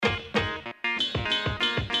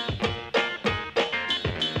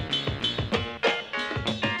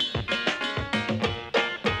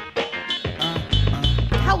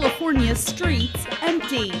California streets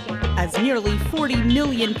empty, as nearly 40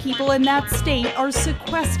 million people in that state are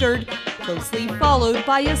sequestered, closely followed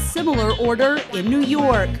by a similar order in New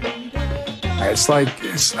York. It's like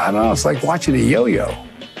watching a yo-yo.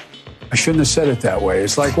 I shouldn't have said it that way.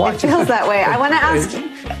 It's like watching. It feels that way. I want to ask.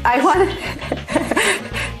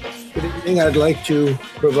 Good evening. I'd like to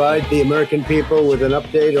provide the American people with an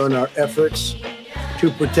update on our efforts to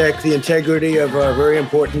protect the integrity of our very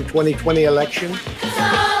important 2020 election.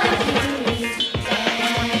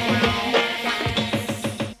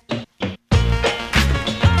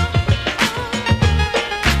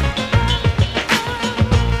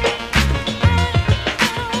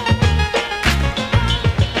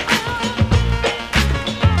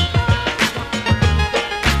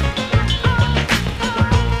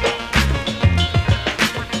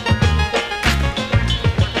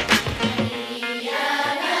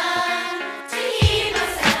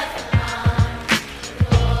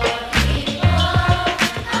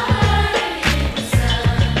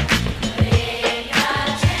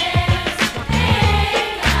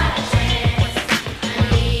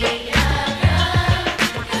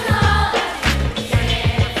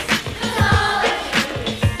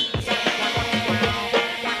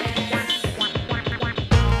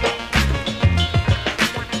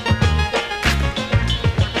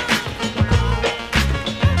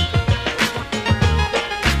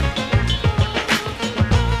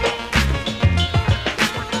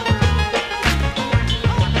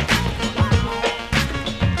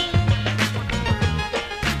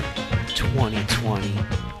 2020.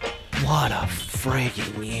 What a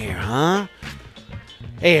friggin' year, huh?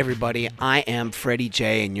 Hey everybody, I am Freddie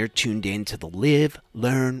J and you're tuned in to the Live,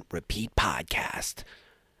 Learn, Repeat podcast.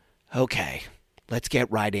 Okay, let's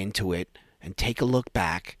get right into it and take a look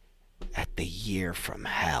back at the year from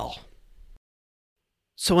hell.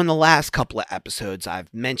 So in the last couple of episodes,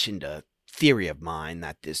 I've mentioned a theory of mine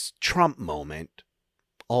that this Trump moment,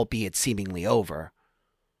 albeit seemingly over,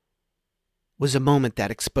 was a moment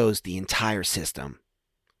that exposed the entire system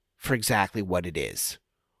for exactly what it is,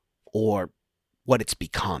 or what it's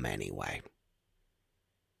become anyway.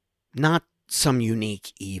 Not some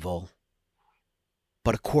unique evil,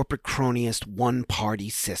 but a corporate cronyist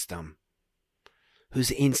one-party system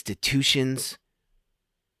whose institutions,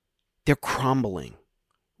 they're crumbling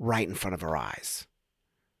right in front of our eyes.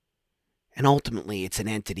 And ultimately, it's an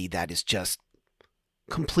entity that is just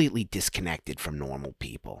completely disconnected from normal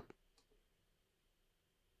people.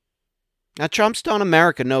 Now, Trump's done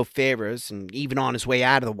America no favors, and even on his way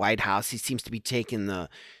out of the White House, he seems to be taking the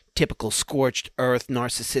typical scorched earth,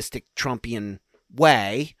 narcissistic Trumpian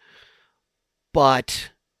way.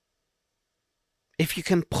 But if you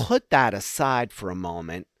can put that aside for a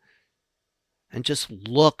moment and just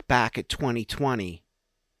look back at 2020,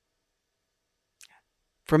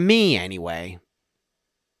 for me anyway,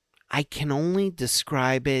 I can only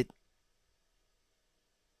describe it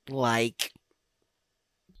like,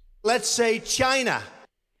 Let's say China.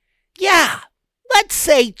 yeah, let's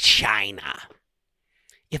say China.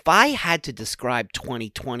 If I had to describe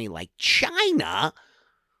 2020 like China,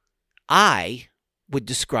 I would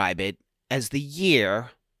describe it as the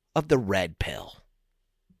year of the red pill.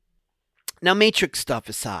 Now, Matrix stuff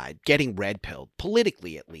aside, getting red pilled,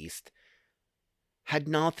 politically at least, had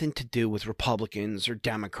nothing to do with Republicans or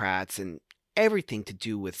Democrats and everything to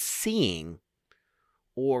do with seeing,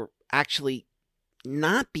 or actually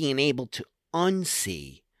not being able to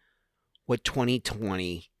unsee, what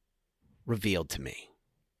 2020 revealed to me.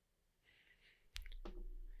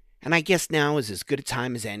 And I guess now is as good a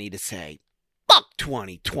time as any to say, fuck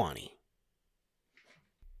 2020.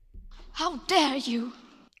 How dare you?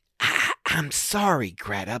 I'm sorry,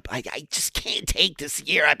 Greta. I just can't take this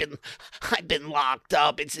year. I've been locked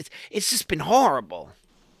up. It's just been horrible.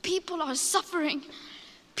 People are suffering.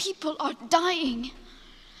 People are dying.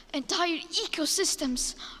 Entire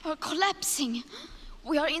ecosystems are collapsing.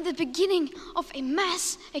 We are in the beginning of a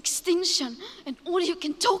mass extinction, and all you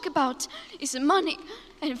can talk about is money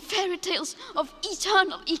and fairy tales of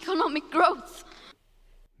eternal economic growth.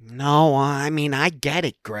 No, I mean, I get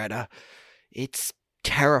it, Greta. It's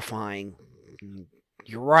terrifying.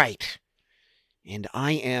 You're right. And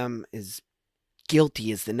I am as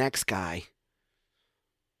guilty as the next guy.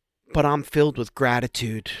 But I'm filled with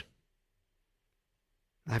gratitude.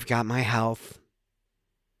 I've got my health.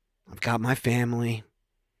 I've got my family.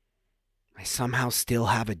 I somehow still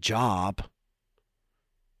have a job.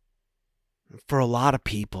 For a lot of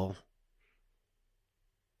people,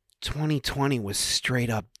 2020 was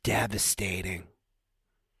straight up devastating.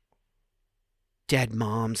 Dead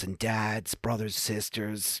moms and dads, brothers,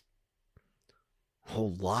 sisters, a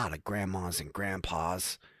whole lot of grandmas and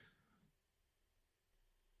grandpas,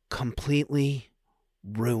 completely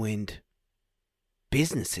ruined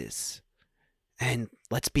businesses. And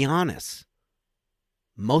let's be honest,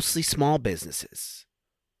 mostly small businesses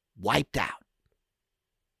wiped out.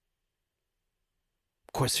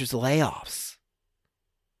 Of course, there's layoffs.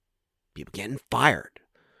 People getting fired.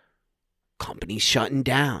 Companies shutting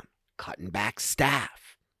down, cutting back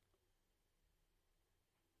staff.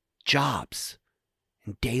 Jobs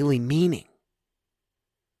and daily meaning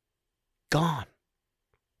gone.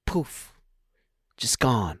 Poof. Just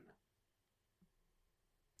gone.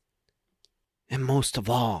 And most of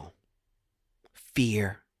all,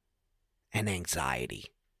 fear and anxiety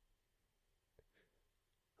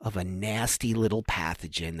of a nasty little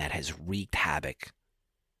pathogen that has wreaked havoc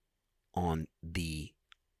on the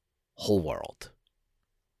whole world.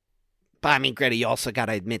 But I mean, Greta, you also got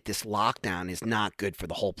to admit this lockdown is not good for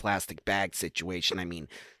the whole plastic bag situation. I mean,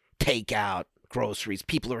 takeout, groceries,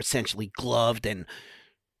 people are essentially gloved and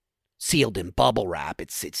sealed in bubble wrap.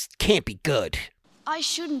 It can't be good. I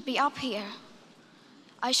shouldn't be up here.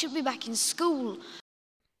 I should be back in school.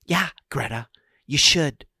 Yeah, Greta, you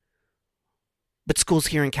should. But schools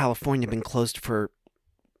here in California have been closed for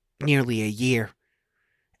nearly a year.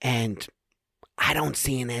 And I don't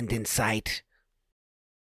see an end in sight.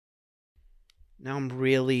 Now I'm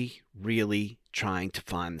really, really trying to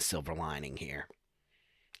find the silver lining here.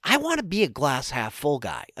 I want to be a glass half full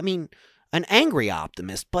guy. I mean, an angry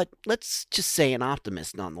optimist, but let's just say an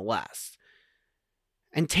optimist nonetheless.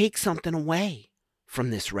 And take something away from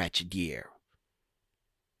this wretched year.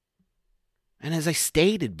 And as I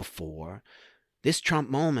stated before, this Trump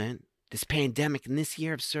moment, this pandemic, and this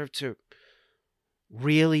year have served to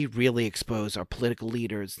really, really expose our political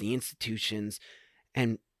leaders, the institutions,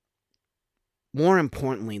 and more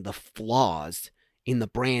importantly, the flaws in the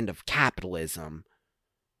brand of capitalism,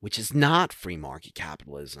 which is not free market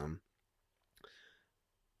capitalism,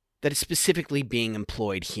 that is specifically being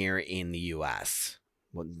employed here in the U.S.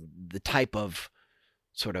 The type of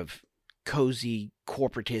sort of cozy,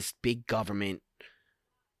 corporatist, big government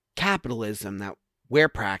capitalism that we're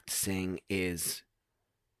practicing is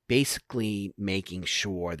basically making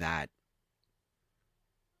sure that,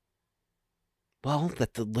 well,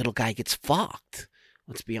 that the little guy gets fucked.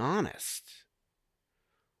 Let's be honest.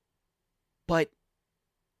 But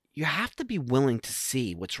you have to be willing to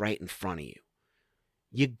see what's right in front of you.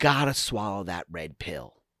 You gotta swallow that red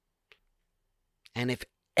pill. And if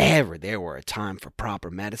ever there were a time for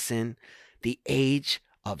proper medicine, the age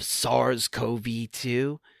of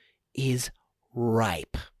SARS-CoV-2 is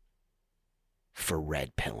ripe for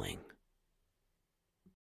red pilling.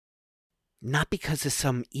 Not because of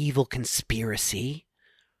some evil conspiracy,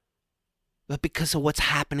 but because of what's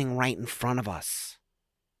happening right in front of us.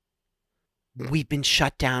 We've been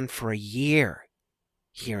shut down for a year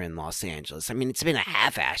here in Los Angeles. I mean, it's been a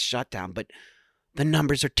half-assed shutdown, but the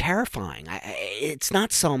numbers are terrifying. It's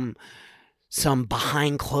not some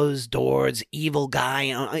behind closed doors evil guy.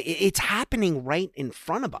 It's happening right in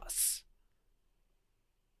front of us.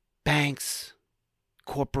 Banks,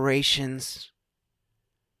 corporations,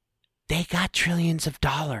 they got trillions of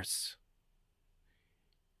dollars.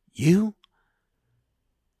 You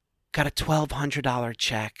got a $1,200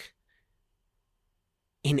 check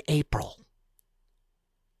in April.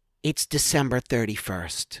 It's December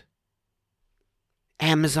 31st.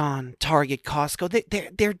 Amazon, Target,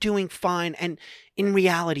 Costco, they're doing fine, and in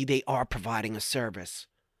reality, they are providing a service.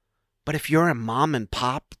 But if you're a mom and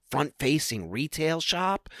pop front-facing retail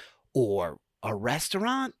shop or a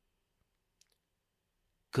restaurant,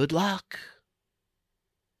 good luck.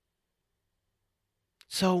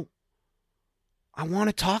 So, I want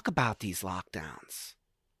to talk about these lockdowns.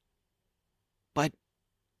 But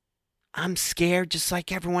I'm scared just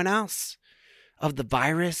like everyone else of the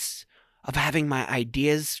virus, of having my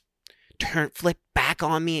ideas flip back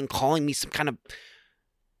on me and calling me some kind of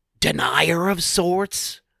denier of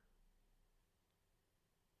sorts.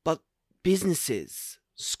 But businesses,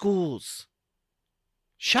 schools,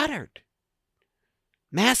 shuttered.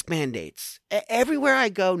 Mask mandates. Everywhere I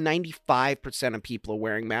go, 95% of people are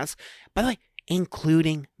wearing masks. By the way,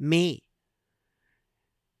 including me.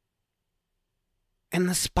 And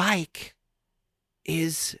the spike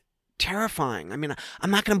is terrifying. I mean, I'm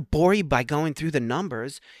not going to bore you by going through the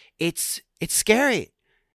numbers. It's scary.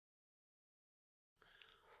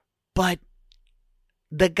 But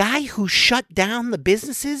the guy who shut down the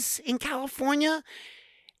businesses in California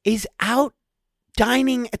is out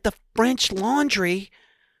dining at the French Laundry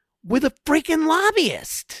with a freaking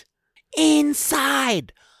lobbyist.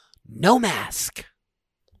 Inside. No mask.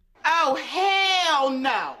 Oh, hell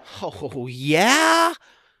no. Oh, yeah?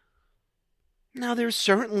 Now, there's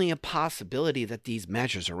certainly a possibility that these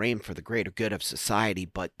measures are aimed for the greater good of society,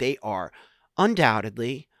 but they are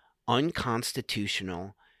undoubtedly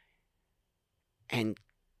unconstitutional and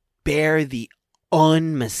bear the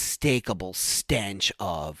unmistakable stench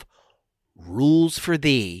of rules for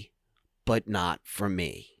thee, but not for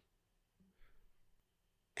me.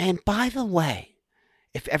 And by the way,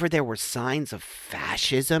 if ever there were signs of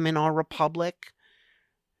fascism in our republic,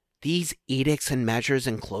 these edicts and measures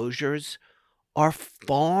and closures are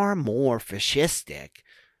far more fascistic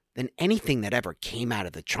than anything that ever came out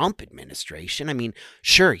of the Trump administration. I mean,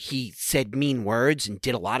 sure, he said mean words and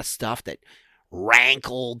did a lot of stuff that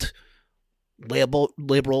rankled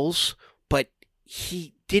liberals, but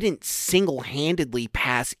he didn't single-handedly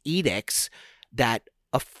pass edicts that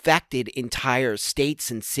affected entire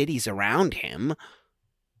states and cities around him.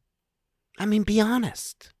 I mean, be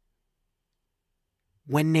honest.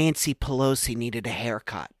 When Nancy Pelosi needed a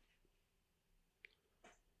haircut,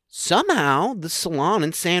 somehow the salon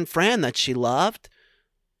in San Fran that she loved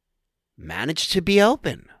managed to be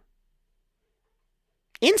open.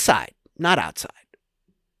 Inside, not outside.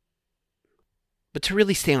 But to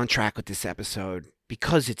really stay on track with this episode,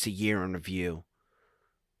 because it's a year in review,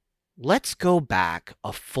 let's go back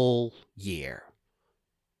a full year.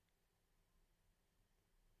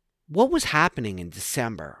 What was happening in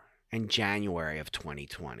December and January of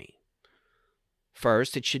 2020?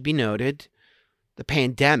 First, it should be noted, the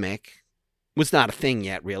pandemic was not a thing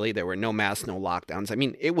yet, really. There were no masks, no lockdowns. I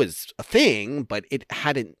mean, it was a thing, but it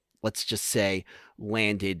hadn't, let's just say,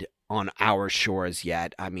 landed on our shores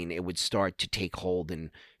yet. I mean, it would start to take hold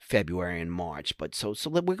in February and March. But so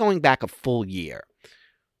we're going back a full year.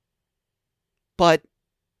 But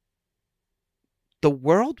the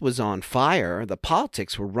world was on fire. The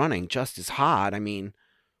politics were running just as hot. I mean,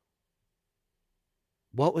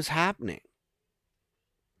 what was happening?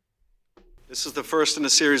 This is the first in a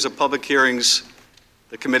series of public hearings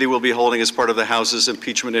the committee will be holding as part of the House's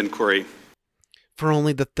impeachment inquiry. For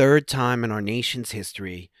only the third time in our nation's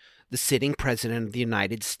history, the sitting president of the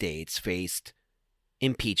United States faced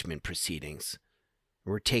impeachment proceedings,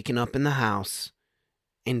 were taken up in the House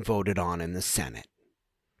and voted on in the Senate.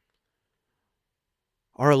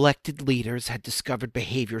 Our elected leaders had discovered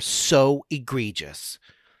behavior so egregious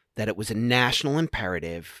that it was a national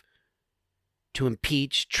imperative to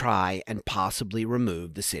impeach, try, and possibly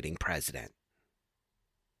remove the sitting president.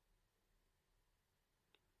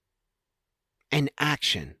 An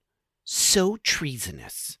action so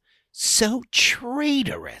treasonous, so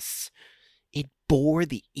traitorous, it bore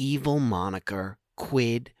the evil moniker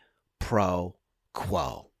quid pro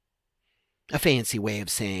quo. A fancy way of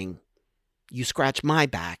saying, you scratch my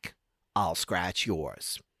back, I'll scratch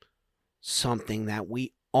yours. Something that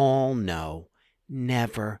we all know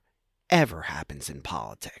never, ever happens in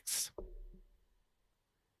politics.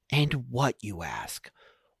 And what, you ask?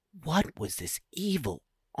 What was this evil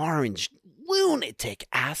orange lunatic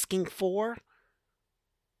asking for?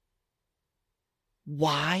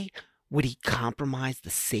 Why would he compromise the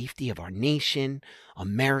safety of our nation,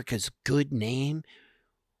 America's good name,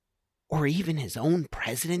 or even his own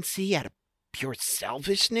presidency out of pure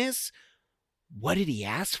selfishness? What did he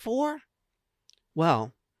ask for?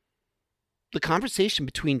 Well, the conversation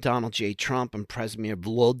between Donald J. Trump and President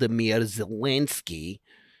Volodymyr Zelensky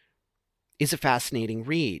is a fascinating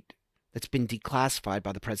read that's been declassified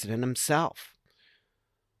by the president himself.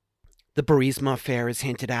 The Burisma affair is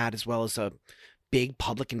hinted at, as well as a big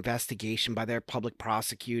public investigation by their public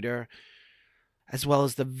prosecutor, as well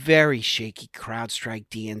as the very shaky CrowdStrike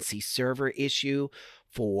DNC server issue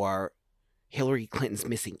for Hillary Clinton's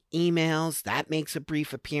missing emails. That makes a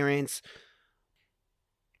brief appearance.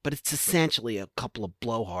 But it's essentially a couple of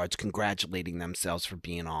blowhards congratulating themselves for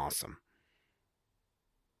being awesome.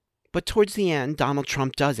 But towards the end, Donald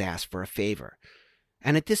Trump does ask for a favor.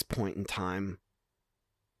 And at this point in time,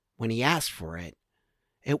 when he asked for it,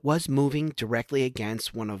 it was moving directly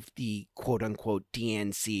against one of the quote-unquote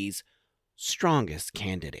DNC's strongest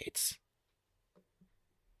candidates.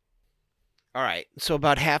 All right, so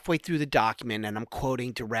about halfway through the document, and I'm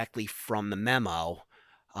quoting directly from the memo,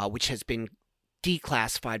 which has been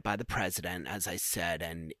declassified by the president, as I said,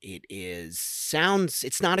 and it's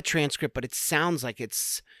not a transcript, but it sounds like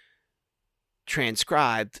it's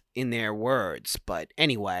transcribed in their words. But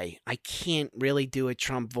anyway, I can't really do a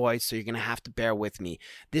Trump voice, so you're going to have to bear with me.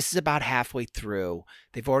 This is about halfway through.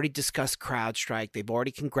 They've already discussed CrowdStrike. They've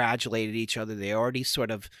already congratulated each other. They already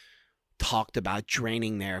sort of talked about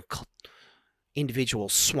draining their individual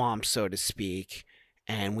swamp, so to speak.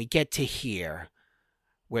 And we get to here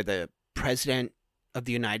where the President of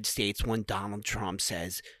the United States, one Donald Trump,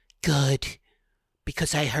 says, "Good,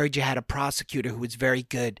 because I heard you had a prosecutor who was very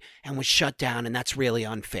good and was shut down, and that's really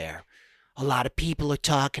unfair. A lot of people are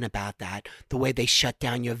talking about that, the way they shut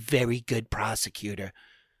down your very good prosecutor.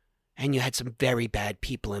 And you had some very bad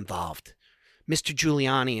people involved. Mr.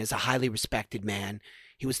 Giuliani is a highly respected man.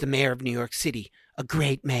 He was the mayor of New York City, a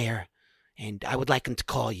great mayor, and I would like him to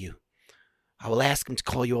call you. I will ask him to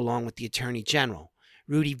call you along with the Attorney General.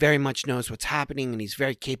 Rudy very much knows what's happening, and he's a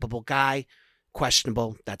very capable guy.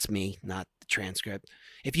 Questionable, that's me, not the transcript.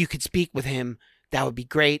 If you could speak with him, that would be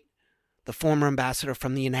great. The former ambassador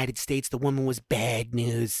from the United States, the woman was bad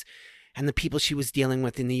news, and the people she was dealing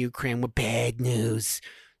with in the Ukraine were bad news.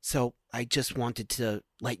 So I just wanted to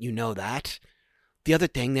let you know that. The other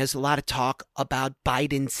thing, there's a lot of talk about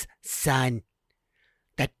Biden's son.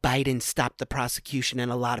 That Biden stopped the prosecution,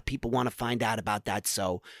 and a lot of people want to find out about that.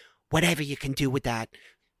 So whatever you can do with that,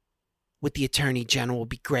 with the Attorney General, will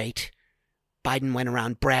be great. Biden went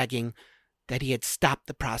around bragging that he had stopped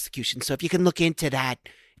the prosecution. So if you can look into that,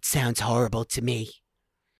 it sounds horrible to me.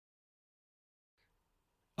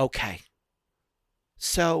 Okay.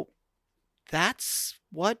 So that's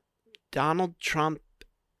what Donald Trump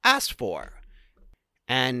asked for.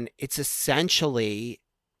 And it's essentially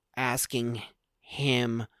asking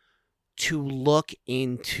him to look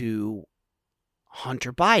into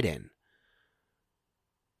Hunter Biden.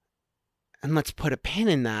 And let's put a pin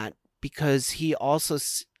in that, because he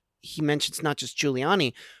mentions not just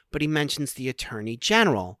Giuliani, but he mentions the Attorney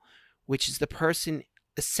General, which is the person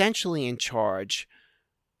essentially in charge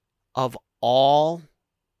of all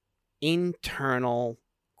internal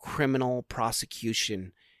criminal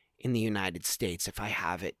prosecution in the United States, if I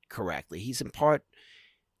have it correctly. He's in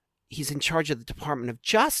charge of the Department of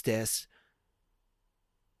Justice,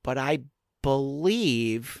 but I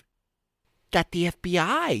believe that the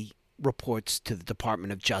FBI reports to the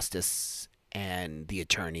Department of Justice and the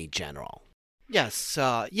Attorney General. Yes,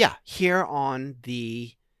 here on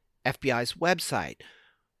the FBI's website,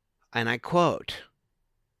 and I quote,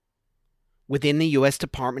 "Within the U.S.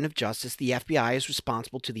 Department of Justice, the FBI is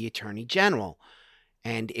responsible to the Attorney General,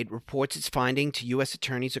 and it reports its finding to U.S.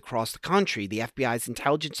 attorneys across the country. The FBI's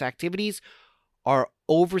intelligence activities are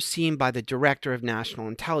overseen by the Director of National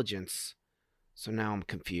Intelligence." So now I'm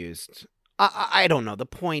confused. I don't know. The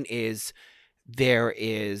point is, there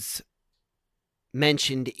is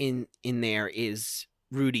mentioned in there is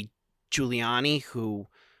Rudy Giuliani, who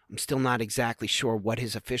I'm still not exactly sure what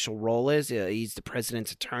his official role is. He's the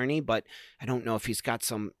president's attorney, but I don't know if he's got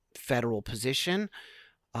some federal position.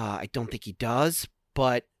 I don't think he does,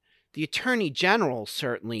 but the Attorney General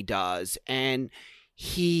certainly does. And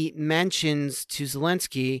he mentions to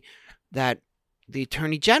Zelensky that the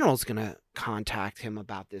Attorney General is going to contact him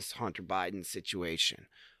about this Hunter Biden situation.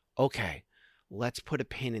 Okay, let's put a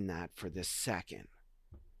pin in that for this second.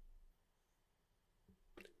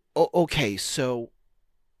 Okay, so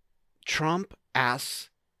Trump asks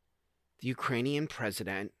the Ukrainian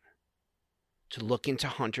president to look into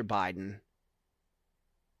Hunter Biden,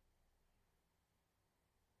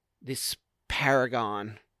 this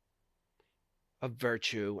paragon of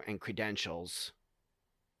virtue and credentials,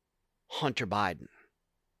 Hunter Biden.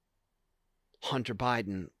 Hunter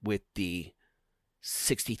Biden with the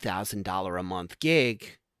 $60,000 a month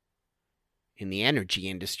gig in the energy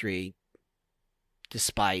industry,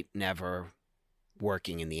 despite never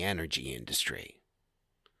working in the energy industry.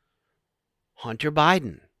 Hunter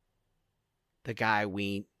Biden, the guy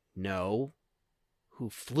we know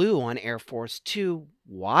who flew on Air Force Two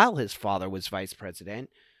while his father was vice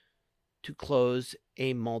president to close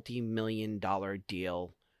a multi-million-dollar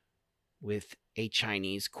deal with a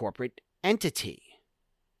Chinese corporate entity.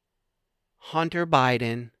 Hunter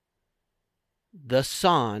Biden, the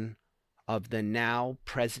son of the now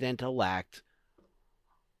president-elect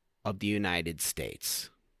of the United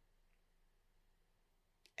States.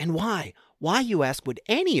 And why? Why, you ask, would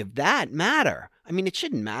any of that matter? I mean, it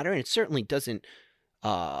shouldn't matter, and it certainly doesn't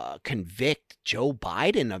convict Joe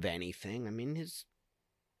Biden of anything. I mean, his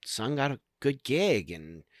son got a good gig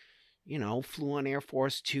and, flew on Air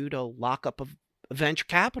Force Two to lock up a venture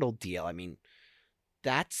capital deal. I mean,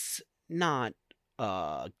 that's not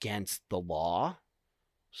against the law.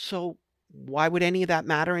 So why would any of that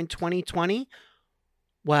matter in 2020?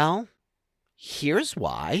 Well, here's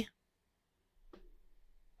why.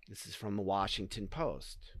 This is from the Washington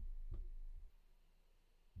Post.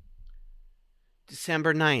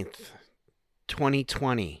 December 9th,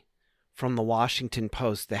 2020. From the Washington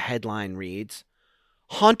Post, the headline reads,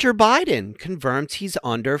 "Hunter Biden confirms he's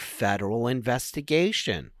under federal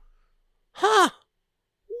investigation." Huh.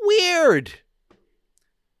 Weird.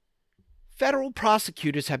 Federal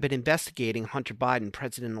prosecutors have been investigating Hunter Biden,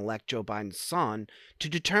 President-elect Joe Biden's son, to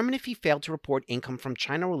determine if he failed to report income from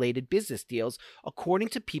China-related business deals, according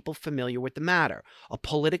to people familiar with the matter. A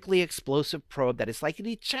politically explosive probe that is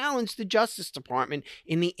likely to challenge the Justice Department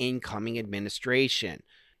in the incoming administration.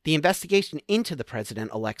 The investigation into the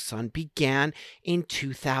president-elect's son began in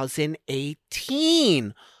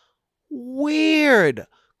 2018. Weird,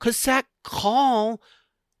 because that call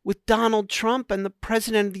with Donald Trump and the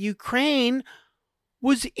president of the Ukraine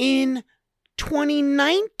was in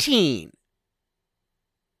 2019.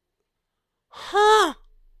 Huh.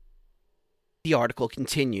 The article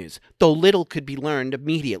continues, though little could be learned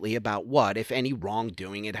immediately about what, if any,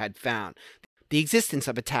 wrongdoing it had found. The existence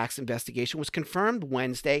of a tax investigation was confirmed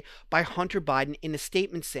Wednesday by Hunter Biden in a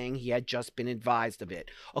statement saying he had just been advised of it.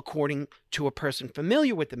 According to a person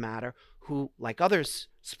familiar with the matter, who, like others,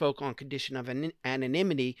 spoke on condition of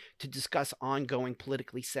anonymity to discuss ongoing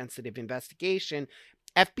politically sensitive investigation,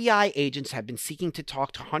 FBI agents have been seeking to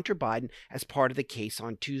talk to Hunter Biden as part of the case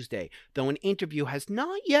on Tuesday, though an interview has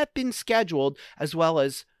not yet been scheduled, as well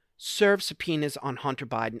as serve subpoenas on Hunter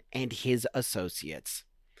Biden and his associates.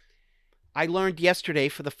 I learned yesterday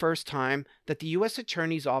for the first time that the U.S.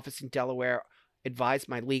 Attorney's Office in Delaware advised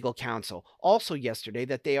my legal counsel, also yesterday,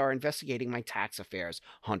 that they are investigating my tax affairs,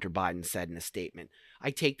 Hunter Biden said in a statement. I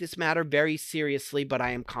take this matter very seriously, but I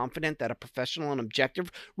am confident that a professional and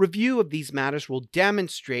objective review of these matters will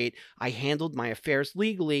demonstrate I handled my affairs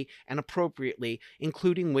legally and appropriately,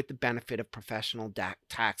 including with the benefit of professional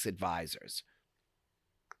tax advisors.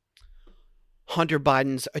 Hunter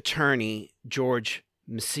Biden's attorney, George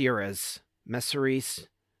Messeris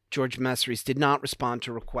did not respond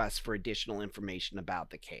to requests for additional information about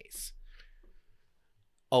the case.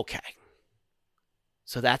 Okay.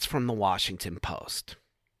 So that's from the Washington Post.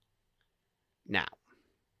 Now,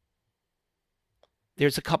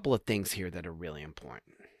 there's a couple of things here that are really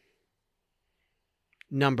important.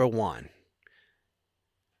 Number one,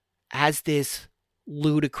 as this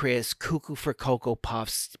ludicrous cuckoo for Cocoa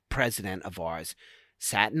Puffs president of ours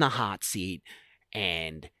sat in the hot seat,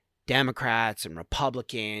 and Democrats and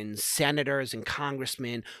Republicans, senators and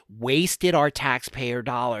congressmen wasted our taxpayer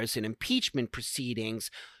dollars in impeachment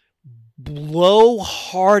proceedings,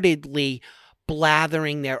 blow-heartedly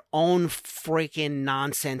blathering their own freaking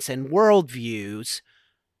nonsense and worldviews,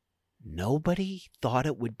 nobody thought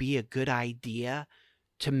it would be a good idea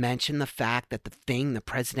to mention the fact that the thing the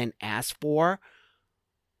president asked for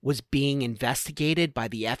was being investigated by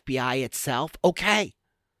the FBI itself. Okay.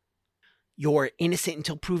 You're innocent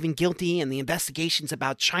until proven guilty, and the investigation's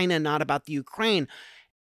about China, not about the Ukraine.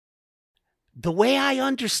 The way I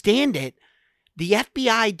understand it, the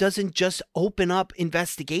FBI doesn't just open up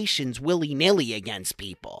investigations willy-nilly against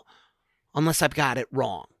people, unless I've got it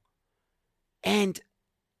wrong. And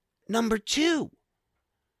number two,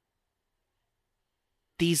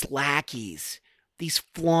 these lackeys, these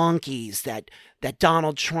flunkies that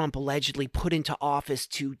Donald Trump allegedly put into office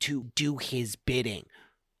to do his bidding,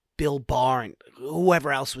 Bill Barr and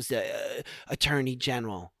whoever else was the attorney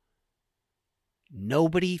general.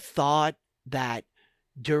 Nobody thought that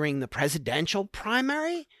during the presidential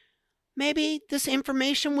primary, maybe this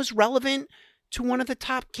information was relevant to one of the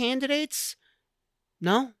top candidates?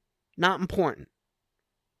 No, not important.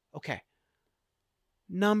 Okay.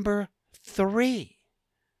 Number three,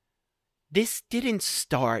 this didn't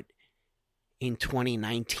start in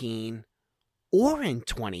 2019 or in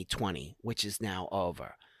 2020, which is now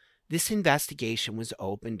over. This investigation was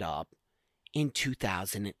opened up in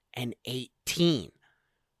 2018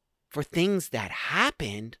 for things that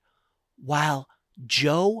happened while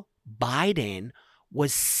Joe Biden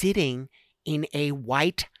was sitting in a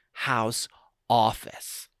White House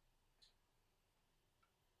office.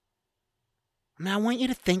 Now, I want you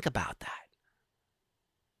to think about that.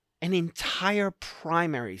 An entire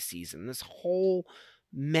primary season, this whole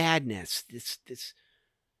madness, this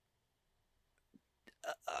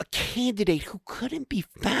a candidate who couldn't be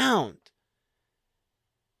found.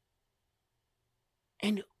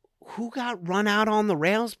 And who got run out on the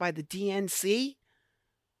rails by the DNC?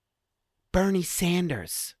 Bernie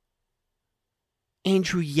Sanders,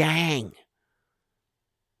 Andrew Yang.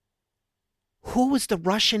 Who was the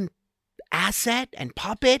Russian asset and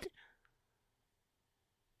puppet?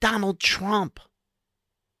 Donald Trump.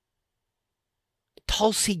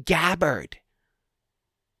 Tulsi Gabbard.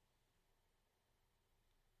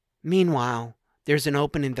 Meanwhile, there's an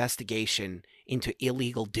open investigation into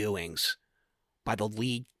illegal doings by the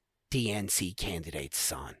lead DNC candidate's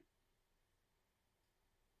son.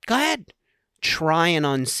 Go ahead. Try and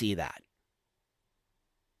unsee that.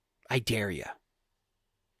 I dare you.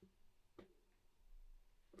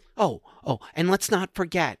 Oh, and let's not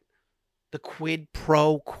forget the quid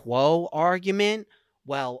pro quo argument.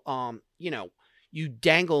 Well, you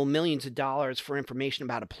dangle millions of dollars for information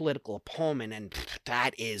about a political opponent, and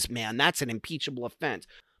that's an impeachable offense.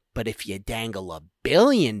 But if you dangle $1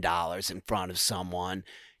 billion in front of someone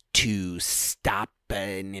to stop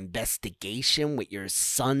an investigation with your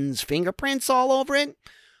son's fingerprints all over it,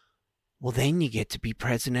 well, then you get to be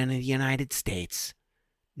president of the United States.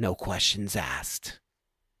 No questions asked.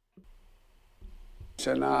 I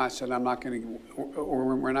said, no, I'm not going to,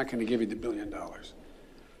 or we're not going to give you the $1 billion.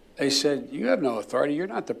 They said, you have no authority. You're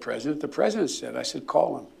not the president. The president said. I said,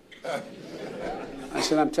 call him. I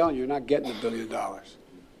said, I'm telling you, you're not getting the $1 billion.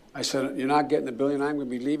 I said, you're not getting the $1 billion. I'm going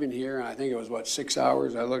to be leaving here. And I think it was, 6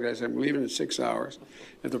 hours? I said, I'm leaving in 6 hours.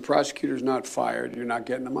 If the prosecutor's not fired, you're not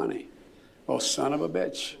getting the money. Well, son of a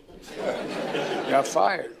bitch. Got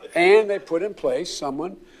fired. And they put in place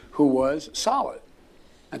someone who was solid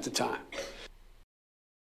at the time.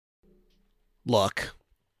 Look,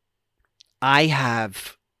 I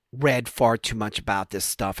have read far too much about this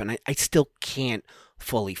stuff, and I still can't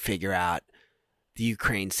fully figure out the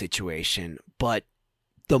Ukraine situation. But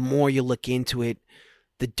the more you look into it,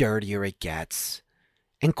 the dirtier it gets.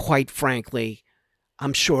 And quite frankly,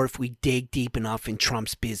 I'm sure if we dig deep enough in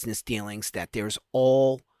Trump's business dealings that there's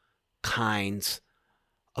all kinds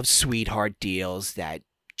of sweetheart deals that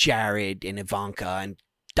Jared and Ivanka and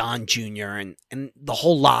Don Jr. and the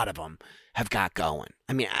whole lot of them have got going.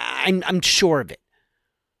 I mean, I'm sure of it.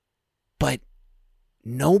 But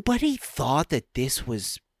nobody thought that this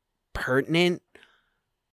was pertinent.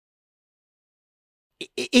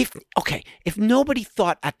 If nobody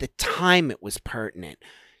thought at the time it was pertinent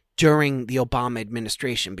during the Obama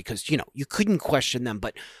administration, because, you couldn't question them,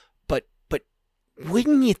 but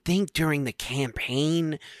wouldn't you think during the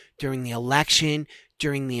campaign, during the election,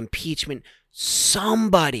 during the impeachment,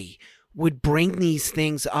 somebody would bring these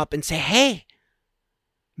things up and say, hey,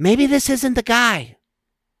 maybe this isn't the guy.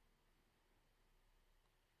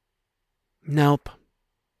 Nope.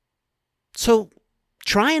 So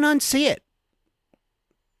try and unsee it.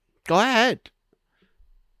 Go ahead.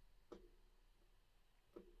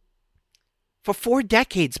 For 4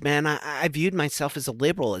 decades, man, I viewed myself as a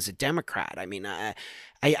liberal, as a Democrat. I mean, I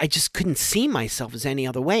just couldn't see myself as any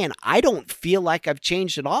other way, and I don't feel like I've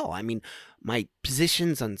changed at all. I mean, my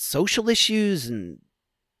positions on social issues and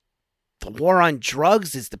the war on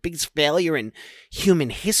drugs is the biggest failure in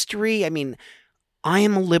human history. I mean, I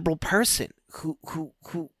am a liberal person who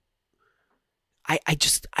I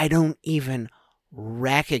don't even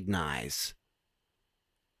recognize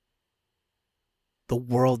the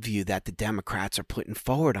worldview that the Democrats are putting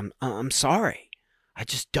forward. I'm sorry. I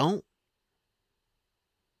just don't.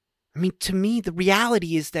 I mean, to me, the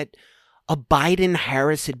reality is that a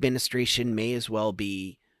Biden-Harris administration may as well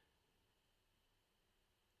be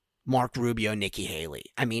Mark Rubio, Nikki Haley.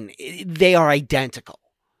 I mean, they are identical.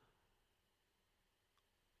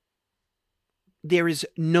 There is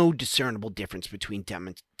no discernible difference between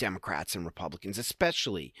Democrats and Republicans,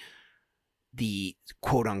 especially the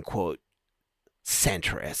quote-unquote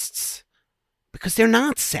centrists, because they're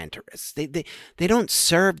not centrists. They don't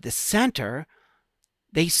serve the center.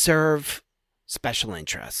 They serve special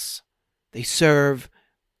interests. They serve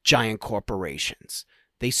giant corporations.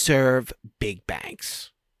 They serve big banks.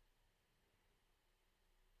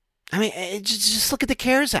 I mean, just look at the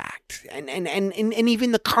CARES Act and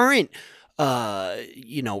even the current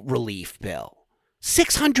relief bill.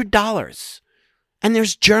 $600. And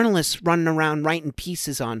there's journalists running around writing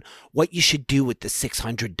pieces on what you should do with the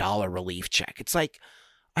 $600 relief check. It's like,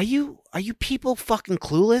 are you people fucking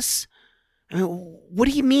clueless? I mean, what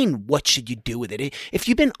do you mean, what should you do with it? If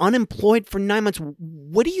you've been unemployed for 9 months,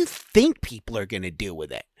 what do you think people are going to do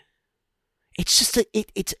with it? It's just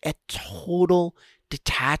it's a total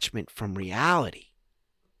detachment from reality.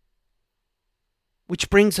 Which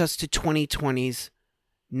brings us to 2020's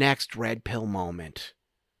next red pill moment.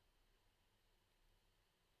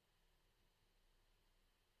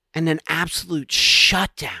 And an absolute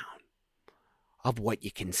shutdown of what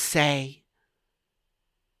you can say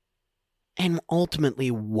and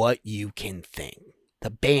ultimately what you can think. The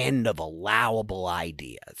ban of allowable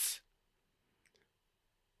ideas.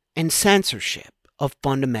 And censorship of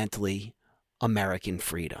fundamentally American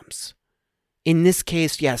freedoms. In this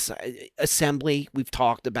case, yes, assembly, we've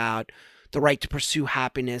talked about the right to pursue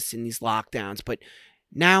happiness in these lockdowns, but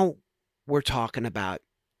now we're talking about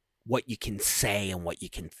what you can say and what you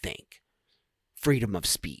can think. Freedom of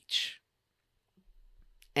speech.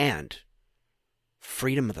 And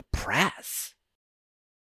freedom of the press.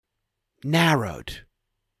 Narrowed.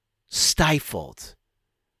 Stifled.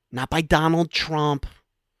 Not by Donald Trump.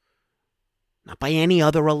 not by any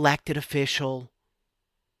other elected official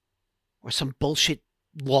or some bullshit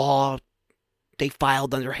law they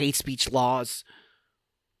filed under hate speech laws,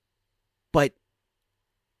 but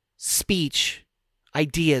speech,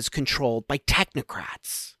 ideas controlled by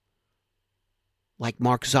technocrats like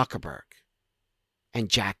Mark Zuckerberg and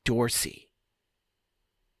Jack Dorsey,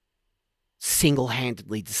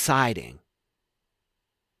 single-handedly deciding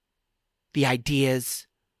the ideas,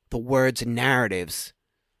 the words, and narratives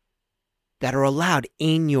that are allowed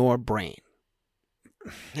in your brain.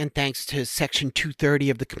 And thanks to Section 230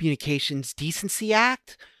 of the Communications Decency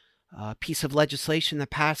Act, a piece of legislation that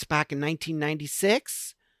passed back in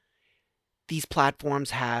 1996, these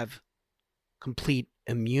platforms have complete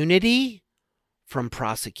immunity from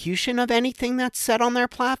prosecution of anything that's said on their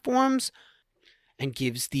platforms, and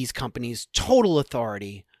gives these companies total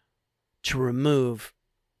authority to remove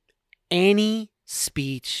any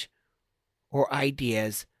speech or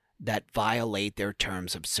ideas that violate their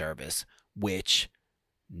terms of service, which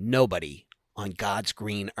nobody on God's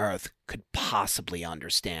green earth could possibly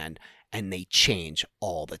understand, and they change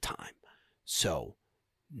all the time. So,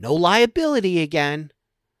 no liability again,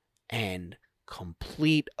 and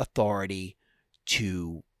complete authority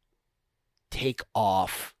to take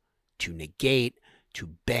off, to negate,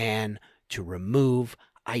 to ban, to remove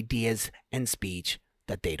ideas and speech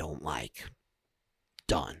that they don't like.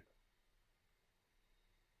 Done.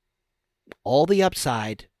 All the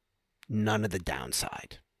upside, none of the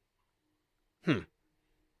downside.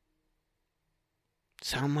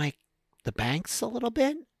 Sound like the banks a little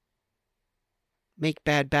bit? Make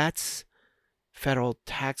bad bets, federal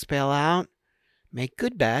tax bailout. Make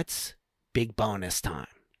good bets, big bonus time.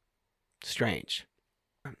 Strange.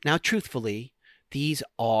 Now, truthfully, these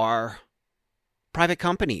are private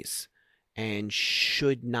companies and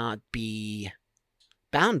should not be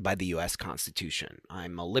bound by the U.S. Constitution.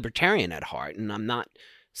 I'm a libertarian at heart, and I'm not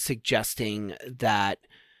suggesting that.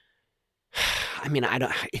 I mean,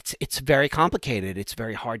 it's very complicated. It's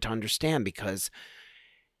very hard to understand because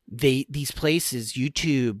these places,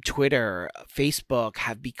 YouTube, Twitter, Facebook,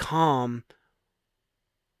 have become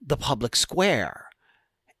the public square.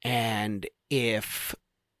 And if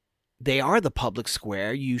they are the public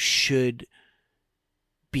square, you should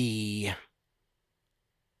be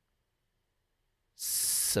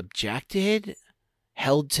subjected,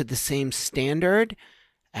 held to the same standard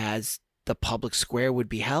as the public square would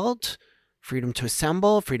be held. Freedom to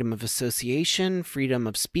assemble, freedom of association, freedom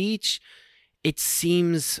of speech. It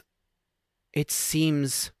seems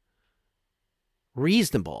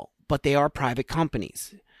reasonable, but they are private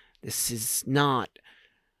companies. This is not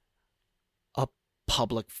a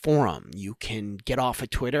public forum. You can get off of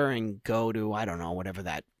Twitter and go to, I don't know, whatever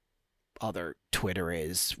that other Twitter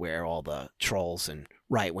is where all the trolls and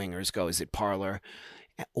right-wingers go. Is it Parler?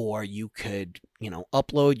 Or you could,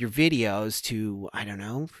 upload your videos to, I don't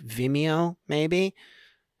know, Vimeo, maybe?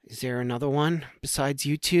 Is there another one besides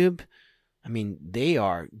YouTube? I mean, they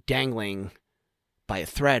are dangling by a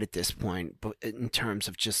thread at this point, but in terms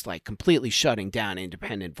of just like completely shutting down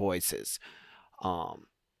independent voices.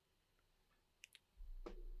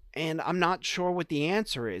 And I'm not sure what the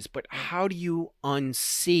answer is, but how do you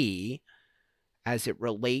unsee as it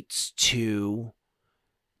relates to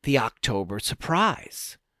the October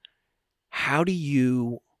surprise? How do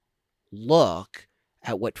you look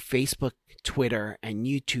at what Facebook, Twitter, and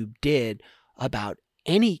YouTube did about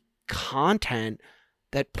any content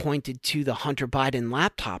that pointed to the Hunter Biden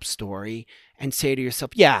laptop story and say to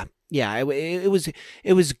yourself, it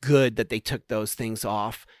was good that they took those things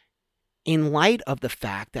off, in light of the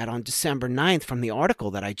fact that on December 9th, from the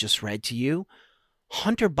article that I just read to you,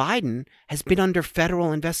 Hunter Biden has been under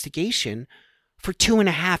federal investigation for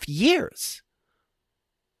 2.5 years.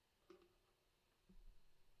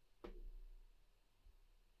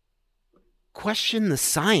 Question the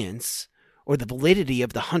science or the validity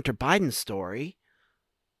of the Hunter Biden story.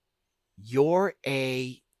 You're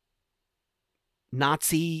a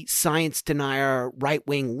Nazi science denier,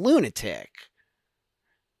 right-wing lunatic.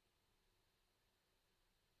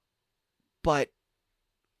 But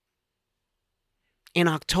in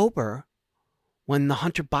October, when the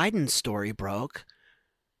Hunter Biden story broke,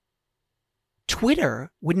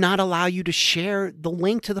 Twitter would not allow you to share the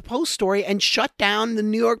link to the Post story and shut down the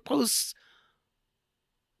New York Post's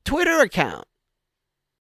Twitter account.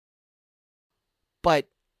 But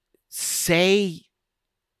say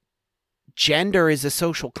gender is a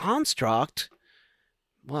social construct,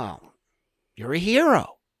 well, you're a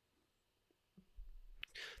hero.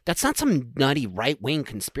 That's not some nutty right-wing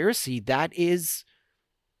conspiracy. Those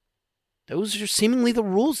are seemingly the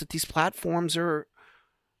rules that these platforms are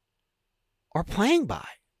playing by.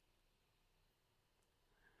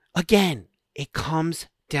 Again, it comes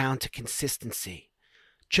down to consistency.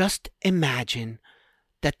 Just imagine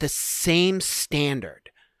that the same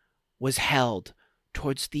standard was held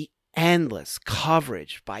towards the endless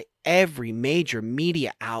coverage by every major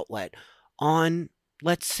media outlet on,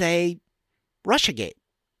 let's say, Russiagate.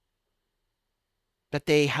 That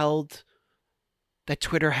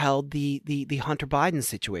Twitter held the Hunter Biden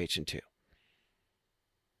situation to.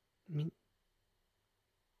 I mean,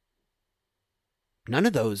 none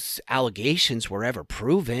of those allegations were ever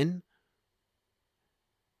proven.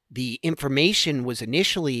 The information was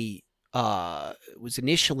initially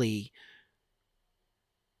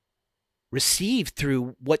received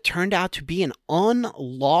through what turned out to be an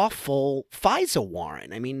unlawful FISA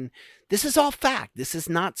warrant. I mean, this is all fact. This is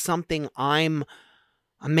not something I'm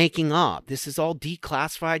making up. This is all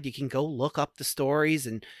declassified. You can go look up the stories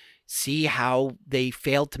and see how they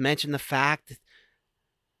failed to mention the fact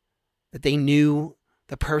that they knew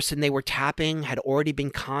the person they were tapping had already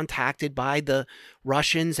been contacted by the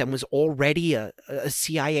Russians and was already a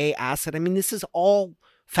CIA asset. I mean, this is all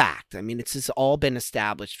fact. I mean, this has all been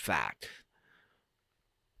established fact.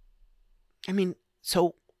 I mean,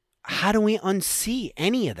 so how do we unsee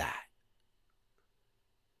any of that?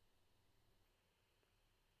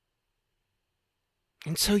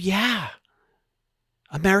 And so, yeah,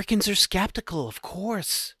 Americans are skeptical, of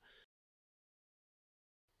course.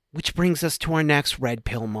 Which brings us to our next red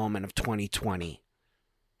pill moment of 2020.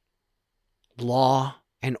 Law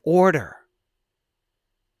and order.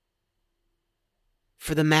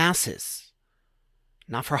 For the masses.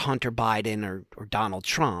 Not for Hunter Biden or Donald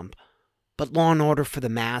Trump, but law and order for the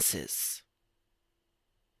masses.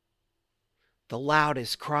 The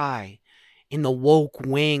loudest cry in the woke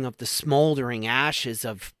wing of the smoldering ashes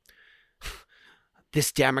of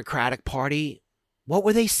this Democratic Party, what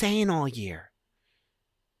were they saying all year?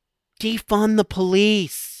 Defund the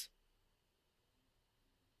police.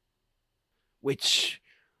 Which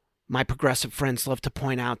my progressive friends love to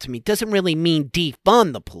point out to me doesn't really mean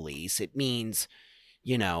defund the police. It means,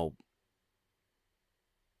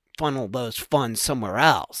 funnel those funds somewhere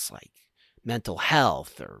else, like mental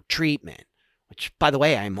health or treatment. Which, by the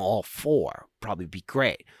way, I'm all for. Probably be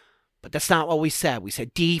great. But that's not what we said. We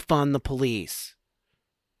said defund the police.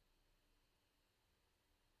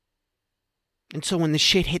 And so when the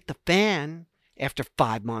shit hit the fan, after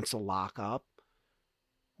 5 months of lockup,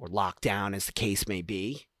 or lockdown as the case may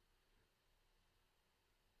be,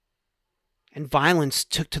 and violence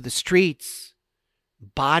took to the streets,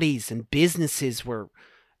 bodies and businesses were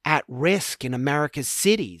at risk in America's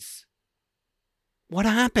cities, what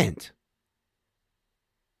happened?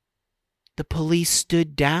 The police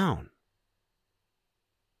stood down.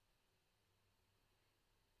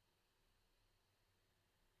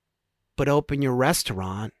 But open your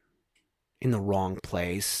restaurant in the wrong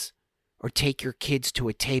place or take your kids to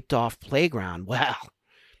a taped-off playground, well,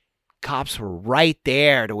 cops were right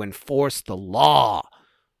there to enforce the law.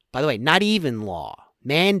 By the way, not even law,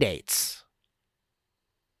 mandates.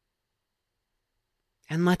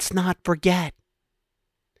 And let's not forget,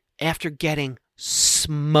 after getting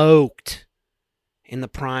smoked in the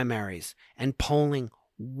primaries and polling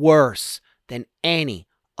worse than any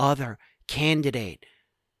other candidate,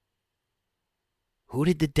 who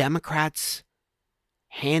did the Democrats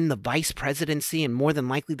hand the vice presidency and more than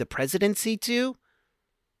likely the presidency to?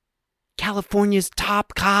 California's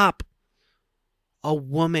top cop. A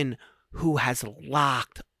woman who has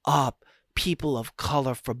locked up people of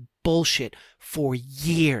color for bullshit for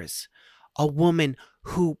years. A woman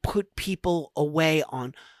who put people away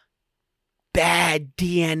on bad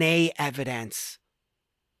DNA evidence.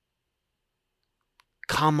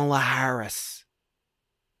 Kamala Harris.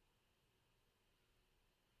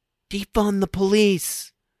 Defund the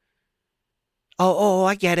police. Oh,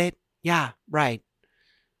 I get it. Yeah, right.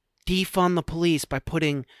 Defund the police by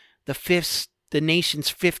putting the nation's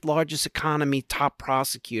fifth largest economy top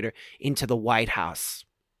prosecutor into the White House.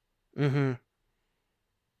 Good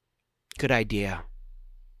idea.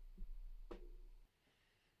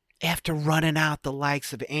 After running out the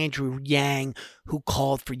likes of Andrew Yang, who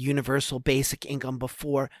called for universal basic income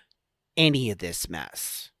before any of this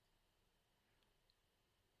mess.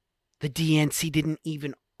 The DNC didn't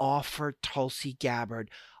even offer Tulsi Gabbard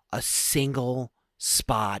a single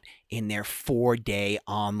spot in their 4-day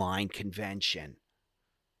online convention,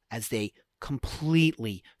 as they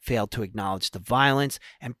completely failed to acknowledge the violence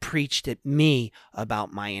and preached at me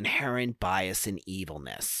about my inherent bias and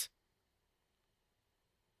evilness.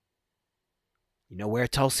 You know where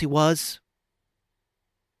Tulsi was?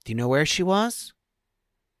 Do you know where she was?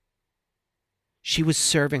 She was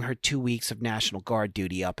serving her 2 weeks of National Guard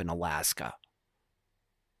duty up in Alaska.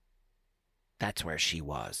 That's where she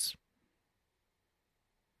was.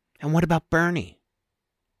 And what about Bernie?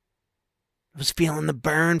 I was feeling the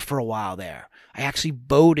burn for a while there. I actually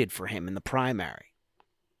voted for him in the primary.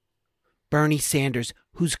 Bernie Sanders,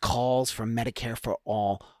 whose calls for Medicare for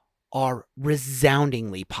all are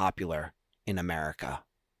resoundingly popular in America.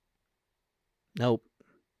 Nope.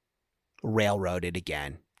 Railroaded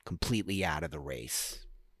again. Completely out of the race.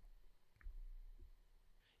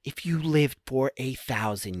 If you lived for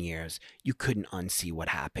 1,000 years, you couldn't unsee what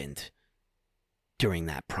happened during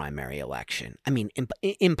that primary election. I mean,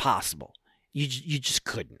 impossible. You just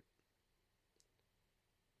couldn't.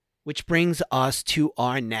 Which brings us to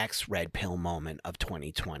our next red pill moment of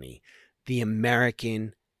 2020, the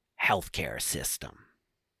American healthcare system.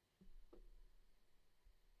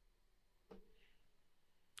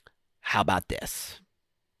 How about this?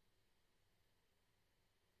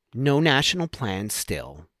 No national plan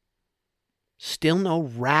still. Still no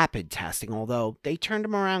rapid testing, although they turned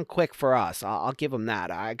them around quick for us. I'll give them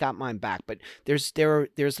that. I got mine back. But there's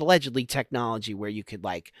allegedly technology where you could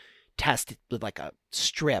like test it with like a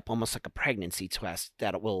strip, almost like a pregnancy test,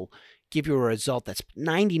 that it will give you a result that's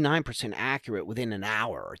 99% accurate within an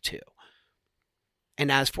hour or two.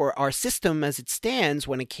 And as for our system as it stands,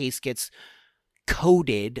 when a case gets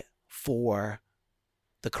coded for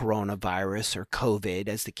the coronavirus or COVID,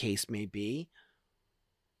 as the case may be,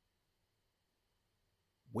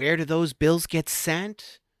 where do those bills get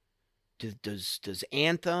sent? Does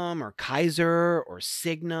Anthem or Kaiser or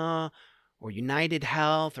Cigna or United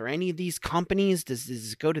Health or any of these companies, does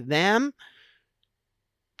it go to them?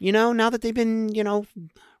 You know, now that they've been,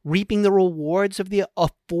 reaping the rewards of the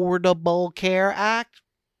Affordable Care Act?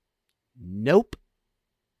 Nope.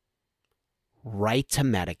 Right to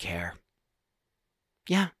Medicare.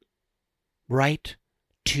 Yeah. Right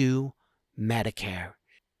to Medicare.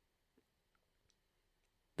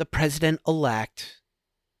 The president-elect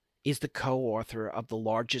is the co-author of the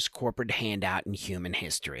largest corporate handout in human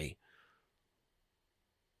history.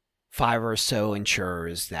 5 or so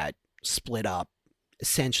insurers that split up.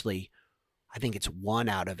 Essentially, I think it's 1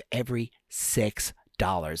 out of every $6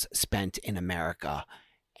 spent in America.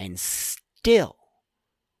 And still,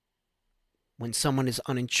 when someone is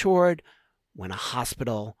uninsured, when a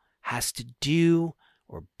hospital has to do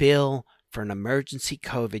or bill for an emergency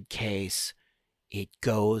COVID case, it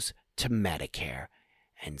goes to Medicare,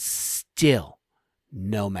 and still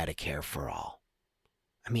no Medicare for all.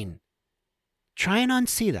 I mean, try and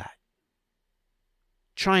unsee that.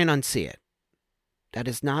 Try and unsee it. That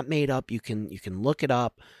is not made up. You can look it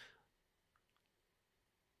up.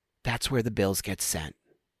 That's where the bills get sent.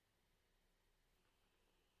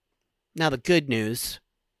 Now, the good news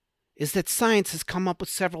is that science has come up with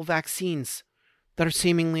several vaccines that are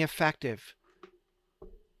seemingly effective.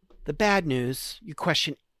 The bad news, you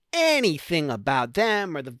question anything about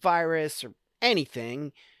them or the virus or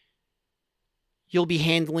anything, you'll be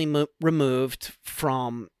handily removed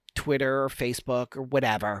from Twitter or Facebook or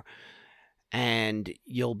whatever, and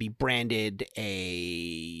you'll be branded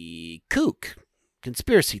a kook,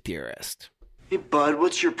 conspiracy theorist. Hey, bud,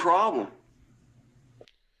 what's your problem?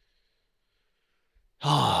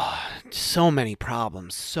 Oh, so many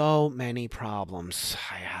problems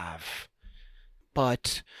I have.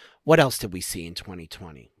 But what else did we see in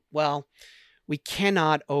 2020? Well, we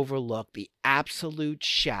cannot overlook the absolute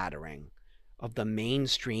shattering of the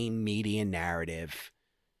mainstream media narrative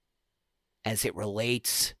as it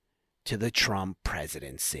relates to the Trump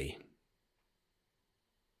presidency.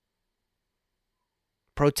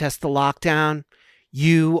 Protest the lockdown?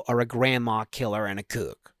 You are a grandma killer and a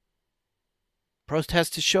kook.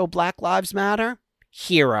 Protest to show Black Lives Matter?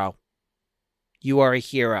 Hero. You are a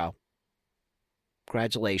hero.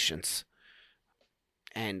 Congratulations.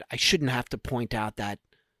 And I shouldn't have to point out that,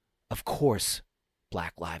 of course,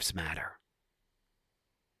 Black Lives Matter.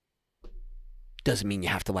 Doesn't mean you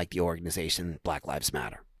have to like the organization Black Lives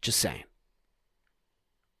Matter. Just saying.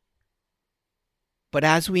 But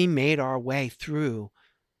as we made our way through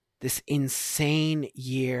this insane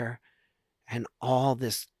year and all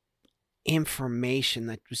this information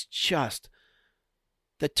that was just,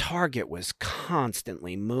 the target was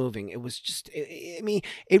constantly moving. It was just,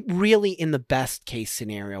 it really, in the best case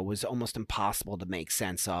scenario, was almost impossible to make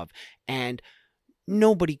sense of. And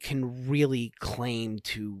nobody can really claim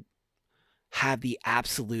to have the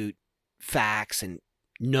absolute facts and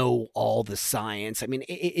know all the science. I mean,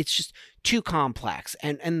 it's just too complex.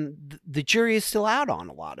 And the jury is still out on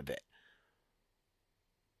a lot of it.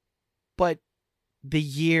 But the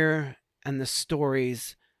year and the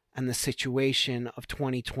stories and the situation of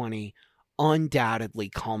 2020 undoubtedly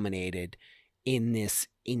culminated in this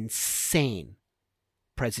insane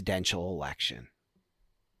presidential election.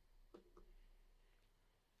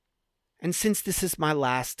 And since this is my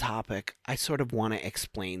last topic, I sort of want to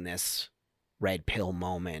explain this red pill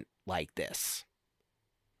moment like this.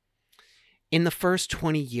 In the first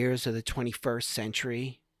 20 years of the 21st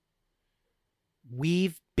century,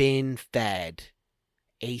 we've been fed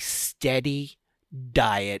a steady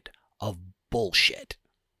diet of bullshit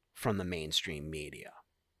from the mainstream media.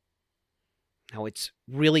 Now, it's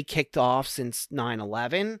really kicked off since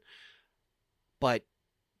 9/11, but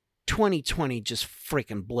 2020 just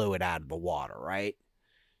freaking blew it out of the water, right?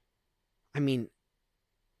 I mean,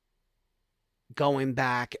 going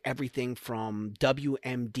back, everything from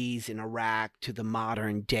WMDs in Iraq to the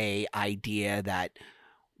modern day idea that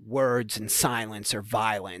words and silence are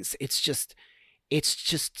violence. It's just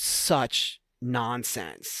such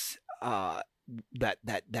nonsense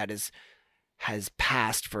that has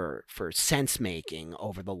passed for sense making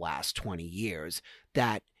over the last 20 years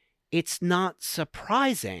that it's not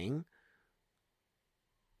surprising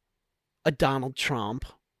a Donald Trump,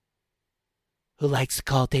 who likes to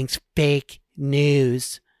call things fake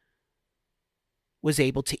news, was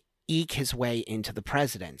able to eke his way into the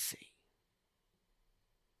presidency.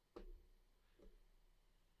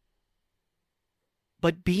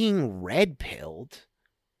 But being red-pilled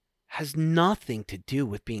has nothing to do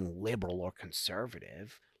with being liberal or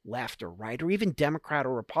conservative, left or right, or even Democrat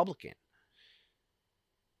or Republican.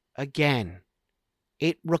 Again,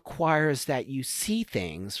 it requires that you see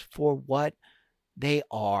things for what they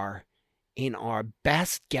are in our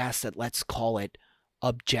best guess at, let's call it,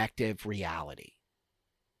 objective reality.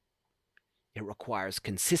 It requires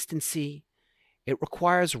consistency. It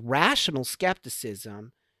requires rational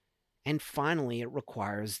skepticism. And finally, it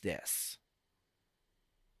requires this.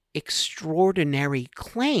 Extraordinary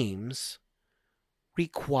claims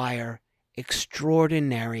require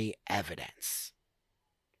extraordinary evidence.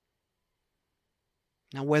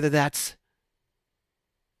 Now, whether that's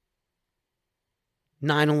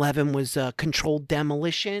 9/11 was a controlled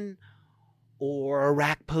demolition, or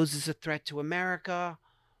Iraq poses a threat to America,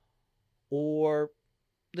 or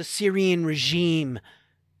the Syrian regime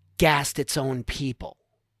gassed its own people.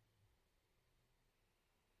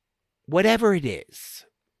 Whatever it is,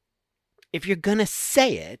 if you're going to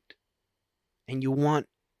say it and you want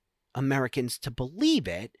Americans to believe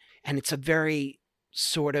it, and it's a very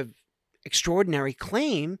sort of extraordinary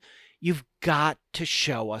claim, you've got to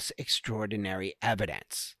show us extraordinary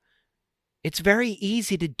evidence. It's very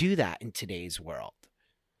easy to do that in today's world.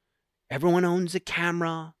 Everyone owns a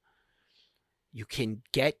camera. You can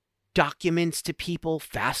get documents to people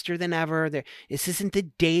faster than ever. This isn't the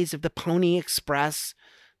days of the Pony Express.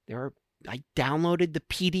 I downloaded the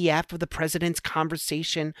PDF of the president's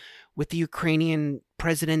conversation with the Ukrainian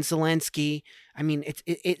President Zelensky. I mean,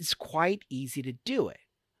 it's quite easy to do it.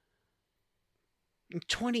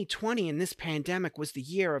 2020 and this pandemic was the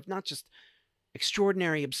year of not just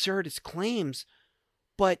extraordinary, absurdist claims,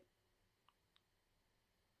 but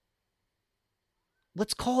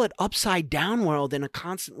let's call it upside down world and a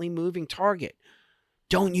constantly moving target.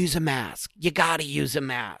 Don't use a mask. You gotta use a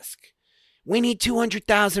mask. We need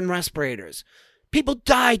 200,000 respirators. People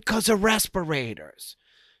died because of respirators.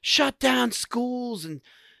 Shut down schools and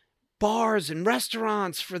bars and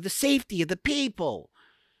restaurants for the safety of the people.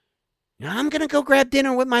 Now, I'm going to go grab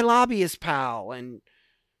dinner with my lobbyist pal and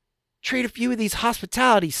trade a few of these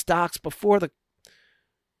hospitality stocks before the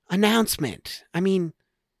announcement. I mean,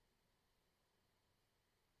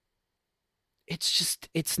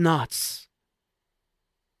 it's nuts.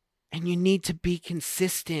 And you need to be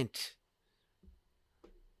consistent.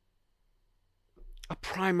 A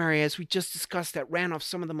primary, as we just discussed, that ran off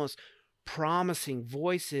some of the most promising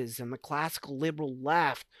voices in the classical liberal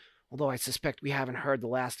left, although I suspect we haven't heard the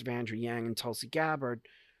last of Andrew Yang and Tulsi Gabbard.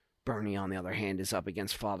 Bernie, on the other hand, is up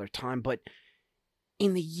against Father Time. But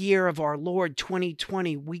in the year of our Lord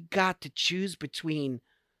 2020, we got to choose between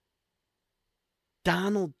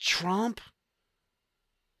Donald Trump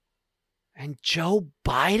and Joe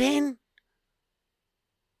Biden?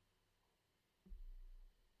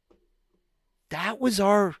 That was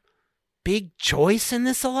our big choice in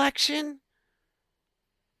this election?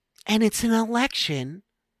 And it's an election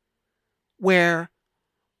where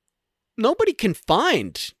nobody can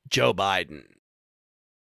find Joe Biden.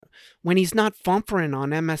 When he's not fumfering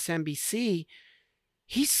on MSNBC,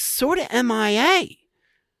 he's sort of MIA.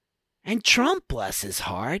 And Trump, bless his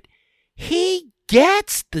heart, he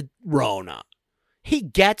gets the Rona. He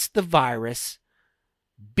gets the virus,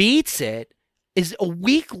 beats it, is a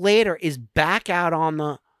week later is back out on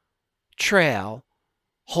the trail,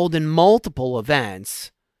 holding multiple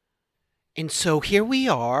events. And so here we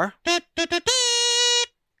are.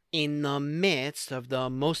 in the midst of the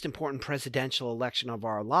most important presidential election of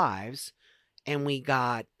our lives, and we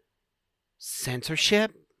got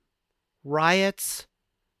censorship, riots,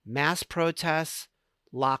 mass protests,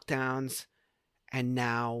 lockdowns, and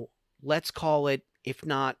now, let's call it, if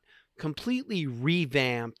not completely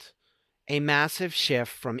revamped, a massive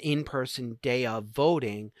shift from in-person day of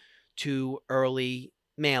voting to early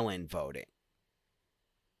mail-in voting.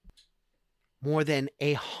 More than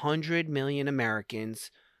 100 million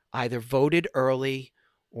Americans either voted early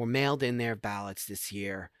or mailed in their ballots this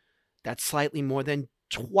year. That's slightly more than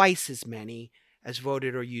twice as many as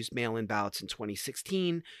voted or used mail-in ballots in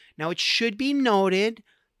 2016. Now, it should be noted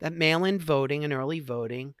that mail-in voting and early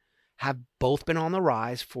voting have both been on the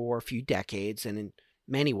rise for a few decades, and in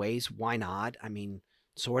many ways, why not? I mean,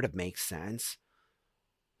 sort of makes sense.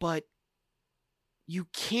 But you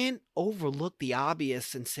can't overlook the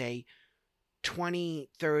obvious and say 20,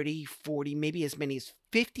 30, 40, maybe as many as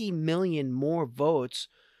 50 million more votes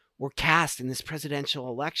were cast in this presidential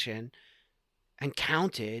election and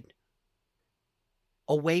counted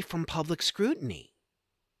away from public scrutiny.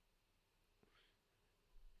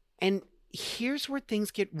 And here's where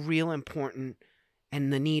things get real important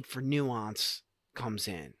and the need for nuance comes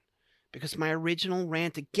in. Because my original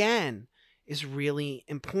rant, again, is really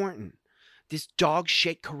important. This dog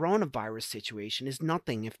shit coronavirus situation is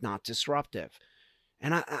nothing if not disruptive.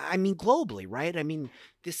 And I mean globally, right? I mean,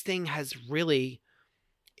 this thing has really,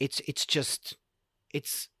 it's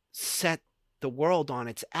set the world on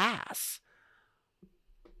its ass.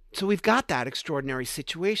 So we've got that extraordinary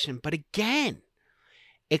situation. But again,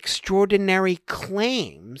 extraordinary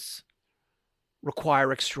claims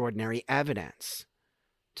require extraordinary evidence.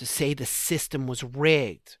 To say the system was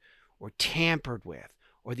rigged or tampered with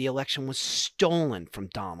or the election was stolen from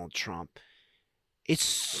Donald Trump, it's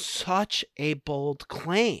such a bold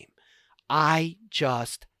claim. I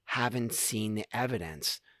just haven't seen the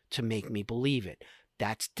evidence to make me believe it.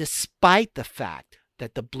 That's despite the fact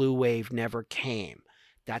that the blue wave never came.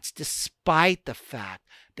 That's despite the fact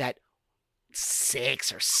that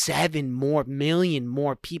 6 or 7 million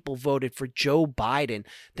more people voted for Joe Biden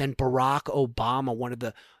than Barack Obama, one of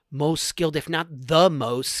the most skilled, if not the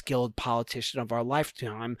most skilled politician of our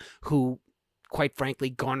lifetime, who, quite frankly,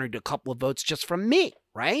 garnered a couple of votes just from me,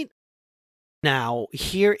 right? Now,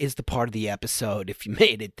 here is the part of the episode, if you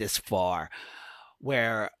made it this far,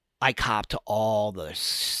 where I cop to all the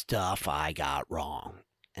stuff I got wrong.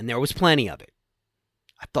 And there was plenty of it.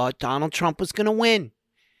 I thought Donald Trump was going to win.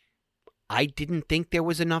 I didn't think there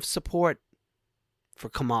was enough support for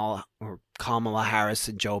Kamala Harris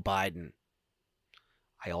and Joe Biden.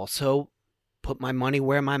 I also put my money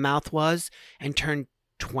where my mouth was and turned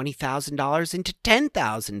 $20,000 into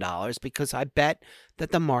 $10,000 because I bet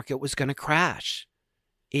that the market was going to crash.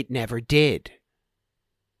 It never did.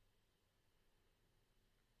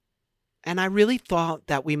 And I really thought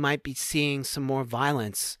that we might be seeing some more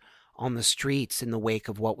violence on the streets in the wake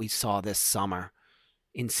of what we saw this summer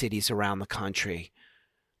in cities around the country.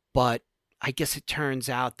 But I guess it turns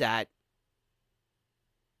out that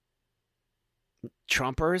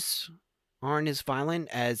Trumpers aren't as violent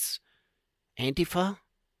as Antifa.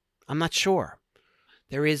 I'm not sure.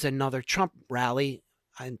 There is another Trump rally,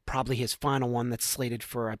 and probably his final one, that's slated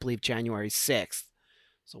for, I believe, January 6th.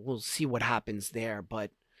 So we'll see what happens there.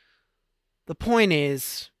 But the point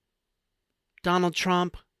is, Donald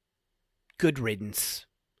Trump, good riddance.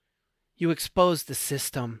 You exposed the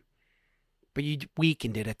system, but you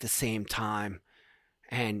weakened it at the same time.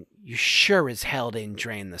 And you sure as hell didn't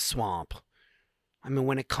drain the swamp. I mean,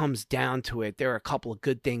 when it comes down to it, there are a couple of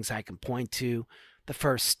good things I can point to. The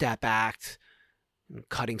First Step Act,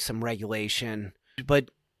 cutting some regulation.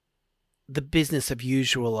 But the business of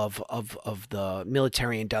usual of the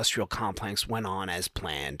military-industrial complex went on as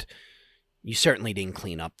planned. You certainly didn't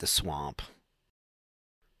clean up the swamp.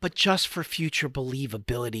 But just for future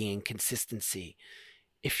believability and consistency,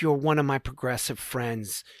 if you're one of my progressive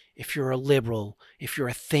friends, if you're a liberal, if you're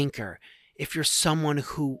a thinker, if you're someone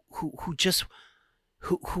who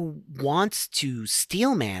wants to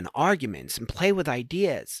steelman arguments and play with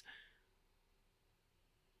ideas,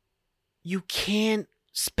 you can't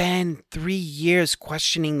spend 3 years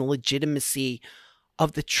questioning the legitimacy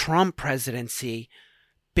of the Trump presidency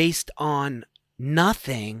based on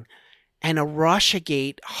nothing and a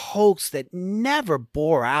Russiagate hoax that never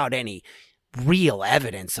bore out any real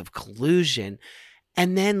evidence of collusion,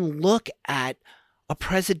 and then look at a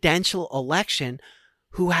presidential election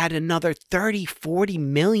who had another 30, 40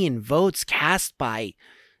 million votes cast by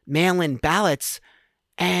mail-in ballots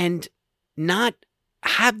and not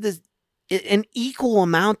have an equal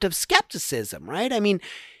amount of skepticism, right? I mean,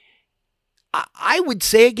 I would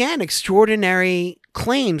say again, extraordinary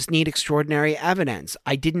claims need extraordinary evidence.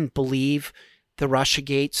 I didn't believe the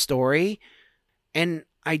Russiagate story, and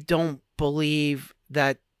I don't believe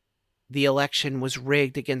that the election was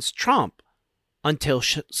rigged against Trump until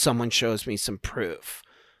someone shows me some proof.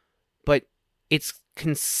 But it's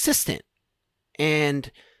consistent,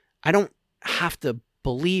 and I don't have to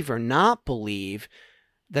believe or not believe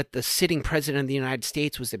that the sitting president of the United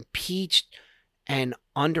States was impeached and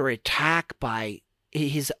under attack by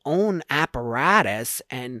his own apparatus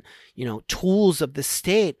and, tools of the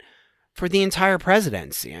state for the entire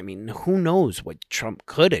presidency. I mean, who knows what Trump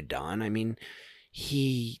could have done? I mean,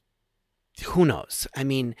 who knows? I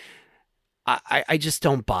mean, I just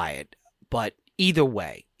don't buy it. But either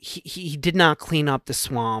way, he did not clean up the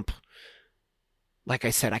swamp. Like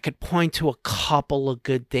I said, I could point to a couple of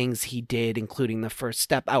good things he did, including the First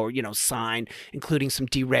Step, signed, including some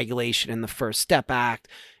deregulation in the First Step Act.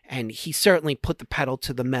 And he certainly put the pedal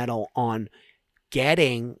to the metal on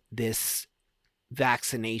getting this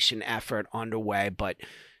vaccination effort underway. But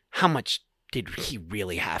how much did he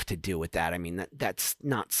really have to do with that? I mean, that's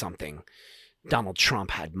not something Donald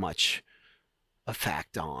Trump had much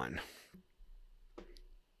effect on.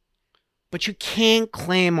 But you can't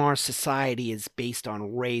claim our society is based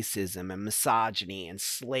on racism and misogyny and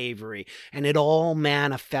slavery, and it all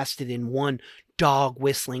manifested in one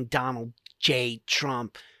dog-whistling Donald J.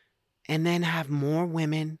 Trump, and then have more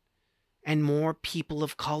women and more people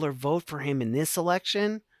of color vote for him in this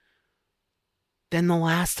election than the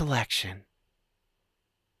last election.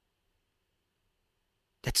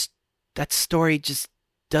 That story just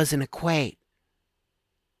doesn't equate.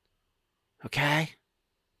 Okay?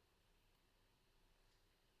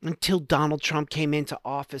 Until Donald Trump came into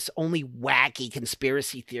office, only wacky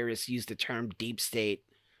conspiracy theorists used the term deep state.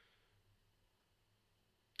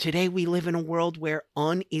 Today, we live in a world where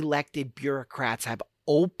unelected bureaucrats have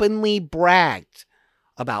openly bragged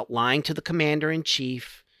about lying to the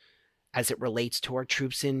commander-in-chief as it relates to our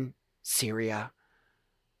troops in Syria,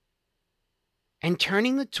 and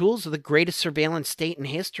turning the tools of the greatest surveillance state in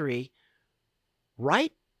history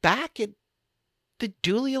right back at the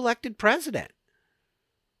duly elected president.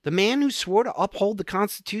 The man who swore to uphold the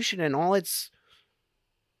Constitution and all its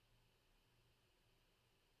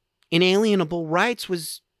inalienable rights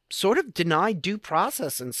was sort of denied due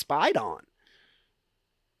process and spied on.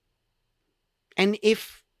 And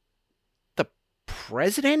if the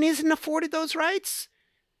president isn't afforded those rights,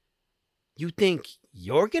 you think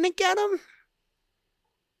you're going to get them?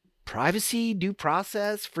 Privacy, due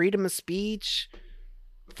process, freedom of speech,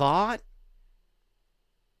 thought.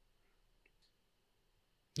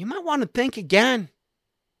 You might want to think again.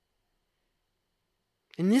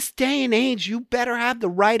 In this day and age, you better have the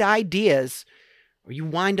right ideas or you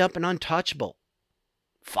wind up an untouchable,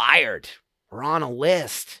 fired, or on a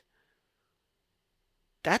list.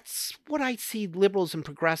 That's what I see liberals and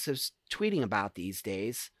progressives tweeting about these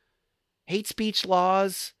days. Hate speech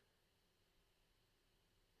laws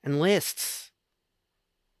and lists.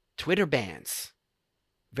 Twitter bans.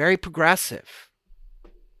 Very progressive.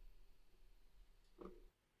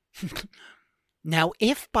 Now,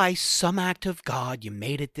 if by some act of God you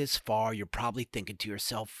made it this far, you're probably thinking to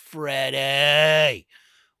yourself, Freddie,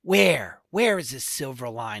 where is this silver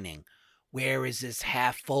lining? Where is this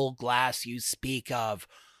half full glass you speak of?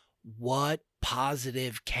 What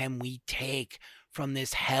positive can we take from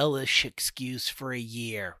this hellish excuse for a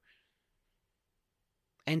year?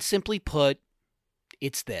 And simply put,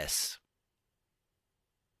 it's this.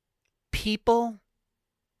 People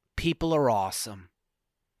are awesome.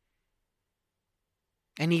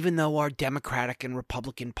 And even though our Democratic and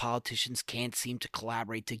Republican politicians can't seem to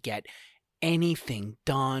collaborate to get anything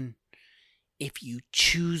done, if you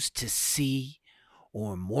choose to see,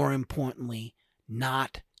 or more importantly,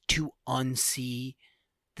 not to unsee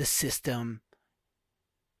the system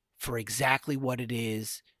for exactly what it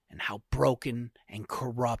is and how broken and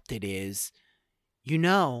corrupt it is, you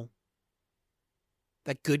know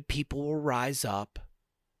that good people will rise up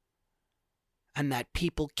and that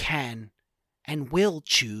people can and will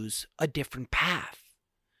choose a different path.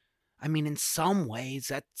 I mean, in some ways,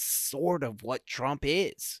 that's sort of what Trump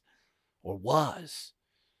is, or was.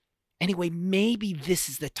 Anyway, maybe this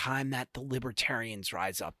is the time that the libertarians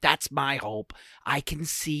rise up. That's my hope. I can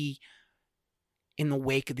see, in the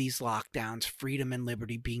wake of these lockdowns, freedom and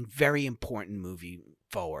liberty being very important moving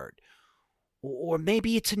forward. Or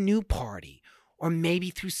maybe it's a new party. Or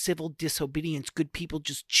maybe through civil disobedience, good people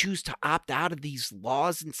just choose to opt out of these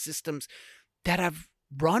laws and systems that have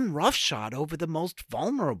run roughshod over the most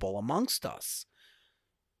vulnerable amongst us.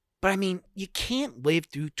 But I mean, you can't live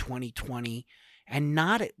through 2020 and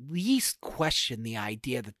not at least question the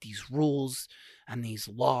idea that these rules and these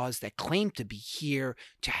laws that claim to be here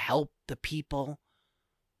to help the people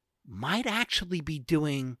might actually be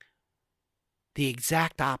doing the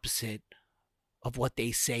exact opposite of what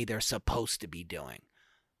they say they're supposed to be doing.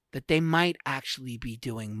 That they might actually be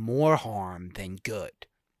doing more harm than good.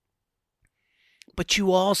 But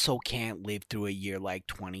you also can't live through a year like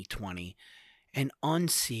 2020 and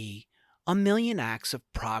unsee a million acts of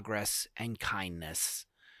progress and kindness.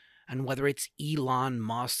 And whether it's Elon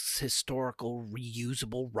Musk's historical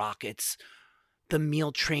reusable rockets, the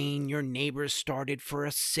meal train your neighbors started for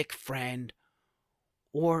a sick friend,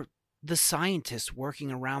 or the scientists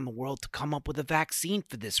working around the world to come up with a vaccine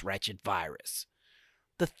for this wretched virus,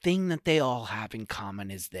 the thing that they all have in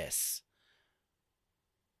common is this.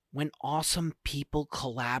 When awesome people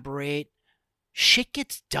collaborate, shit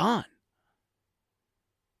gets done.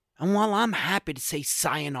 And while I'm happy to say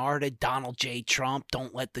sayonara to Donald J. Trump,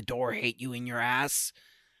 don't let the door hit you in your ass,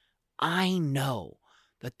 I know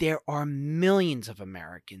that there are millions of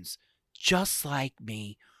Americans just like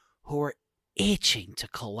me who are itching to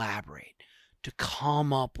collaborate, to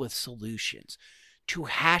come up with solutions, to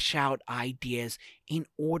hash out ideas in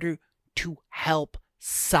order to help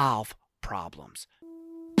solve problems.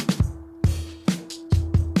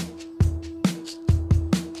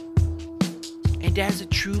 And as a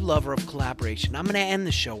true lover of collaboration, I'm going to end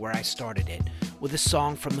the show where I started it, with a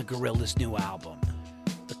song from the Gorillaz' new album.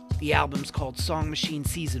 The album's called Song Machine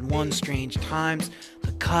Season 1, Strange Times.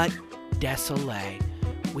 The cut, Désolé,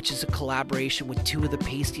 which is a collaboration with two of the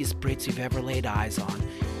pastiest Brits you've ever laid eyes on,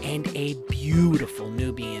 and a beautiful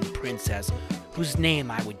Nubian princess whose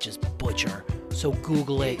name I would just butcher. So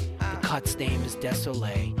Google it. The cut's name is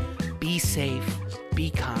Désolé. Be safe, be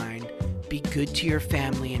kind, be good to your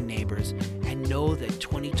family and neighbors, and know that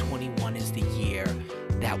 2021 is the year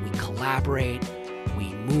that we collaborate,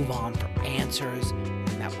 we move on for answers,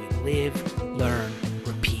 and that we live, learn,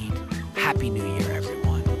 repeat. Happy New Year, everyone.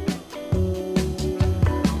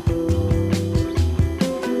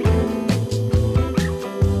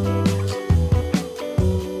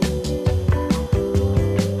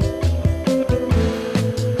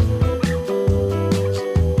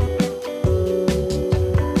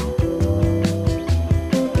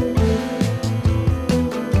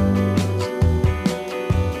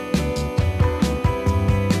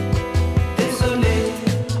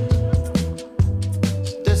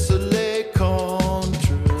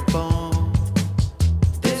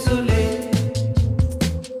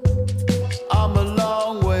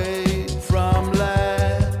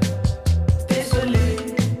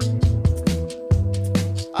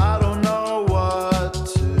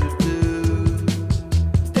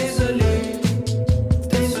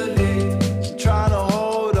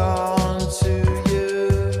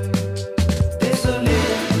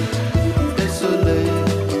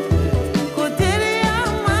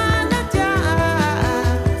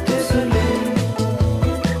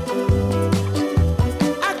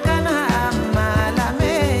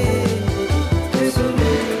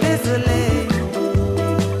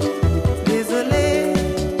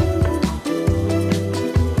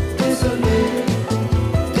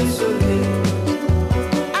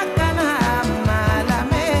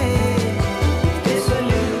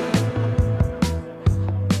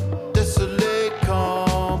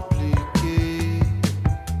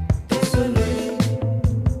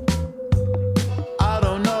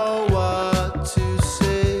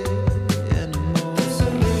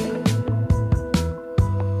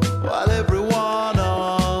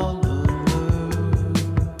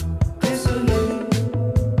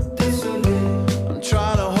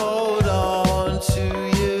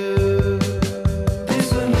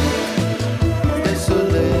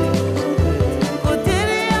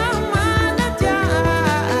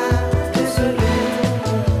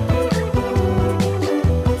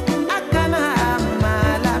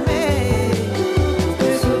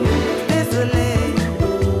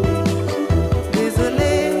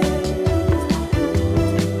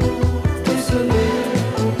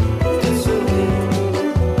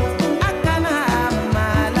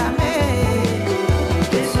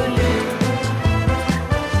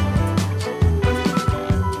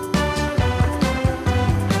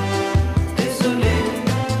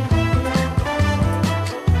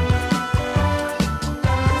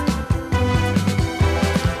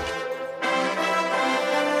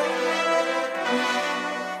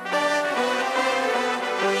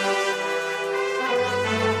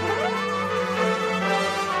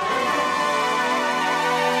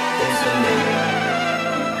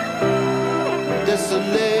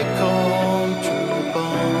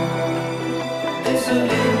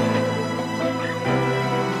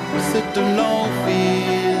 c'est de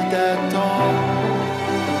l'envie d'attendre.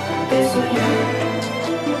 Désolé,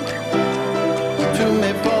 tous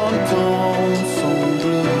mes printemps sont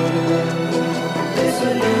bleus.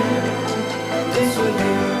 Désolé,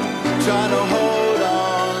 désolé, trying to hold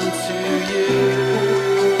on to you.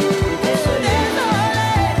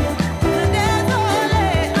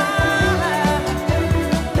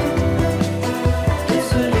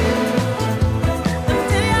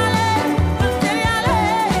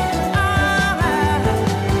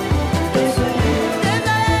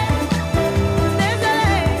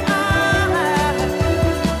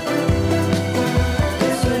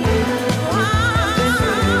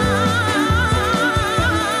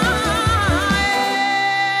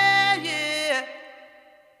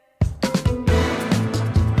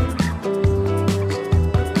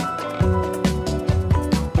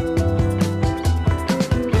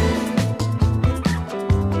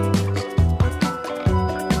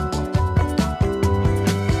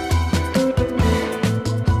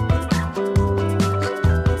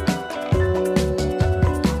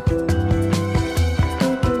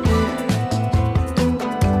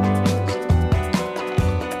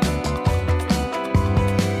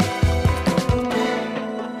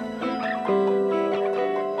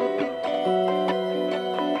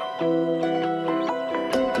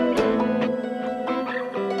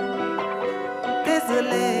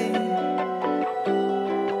 Désolé,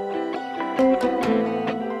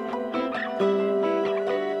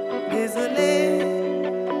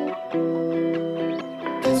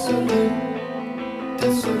 désolé,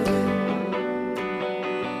 désolé.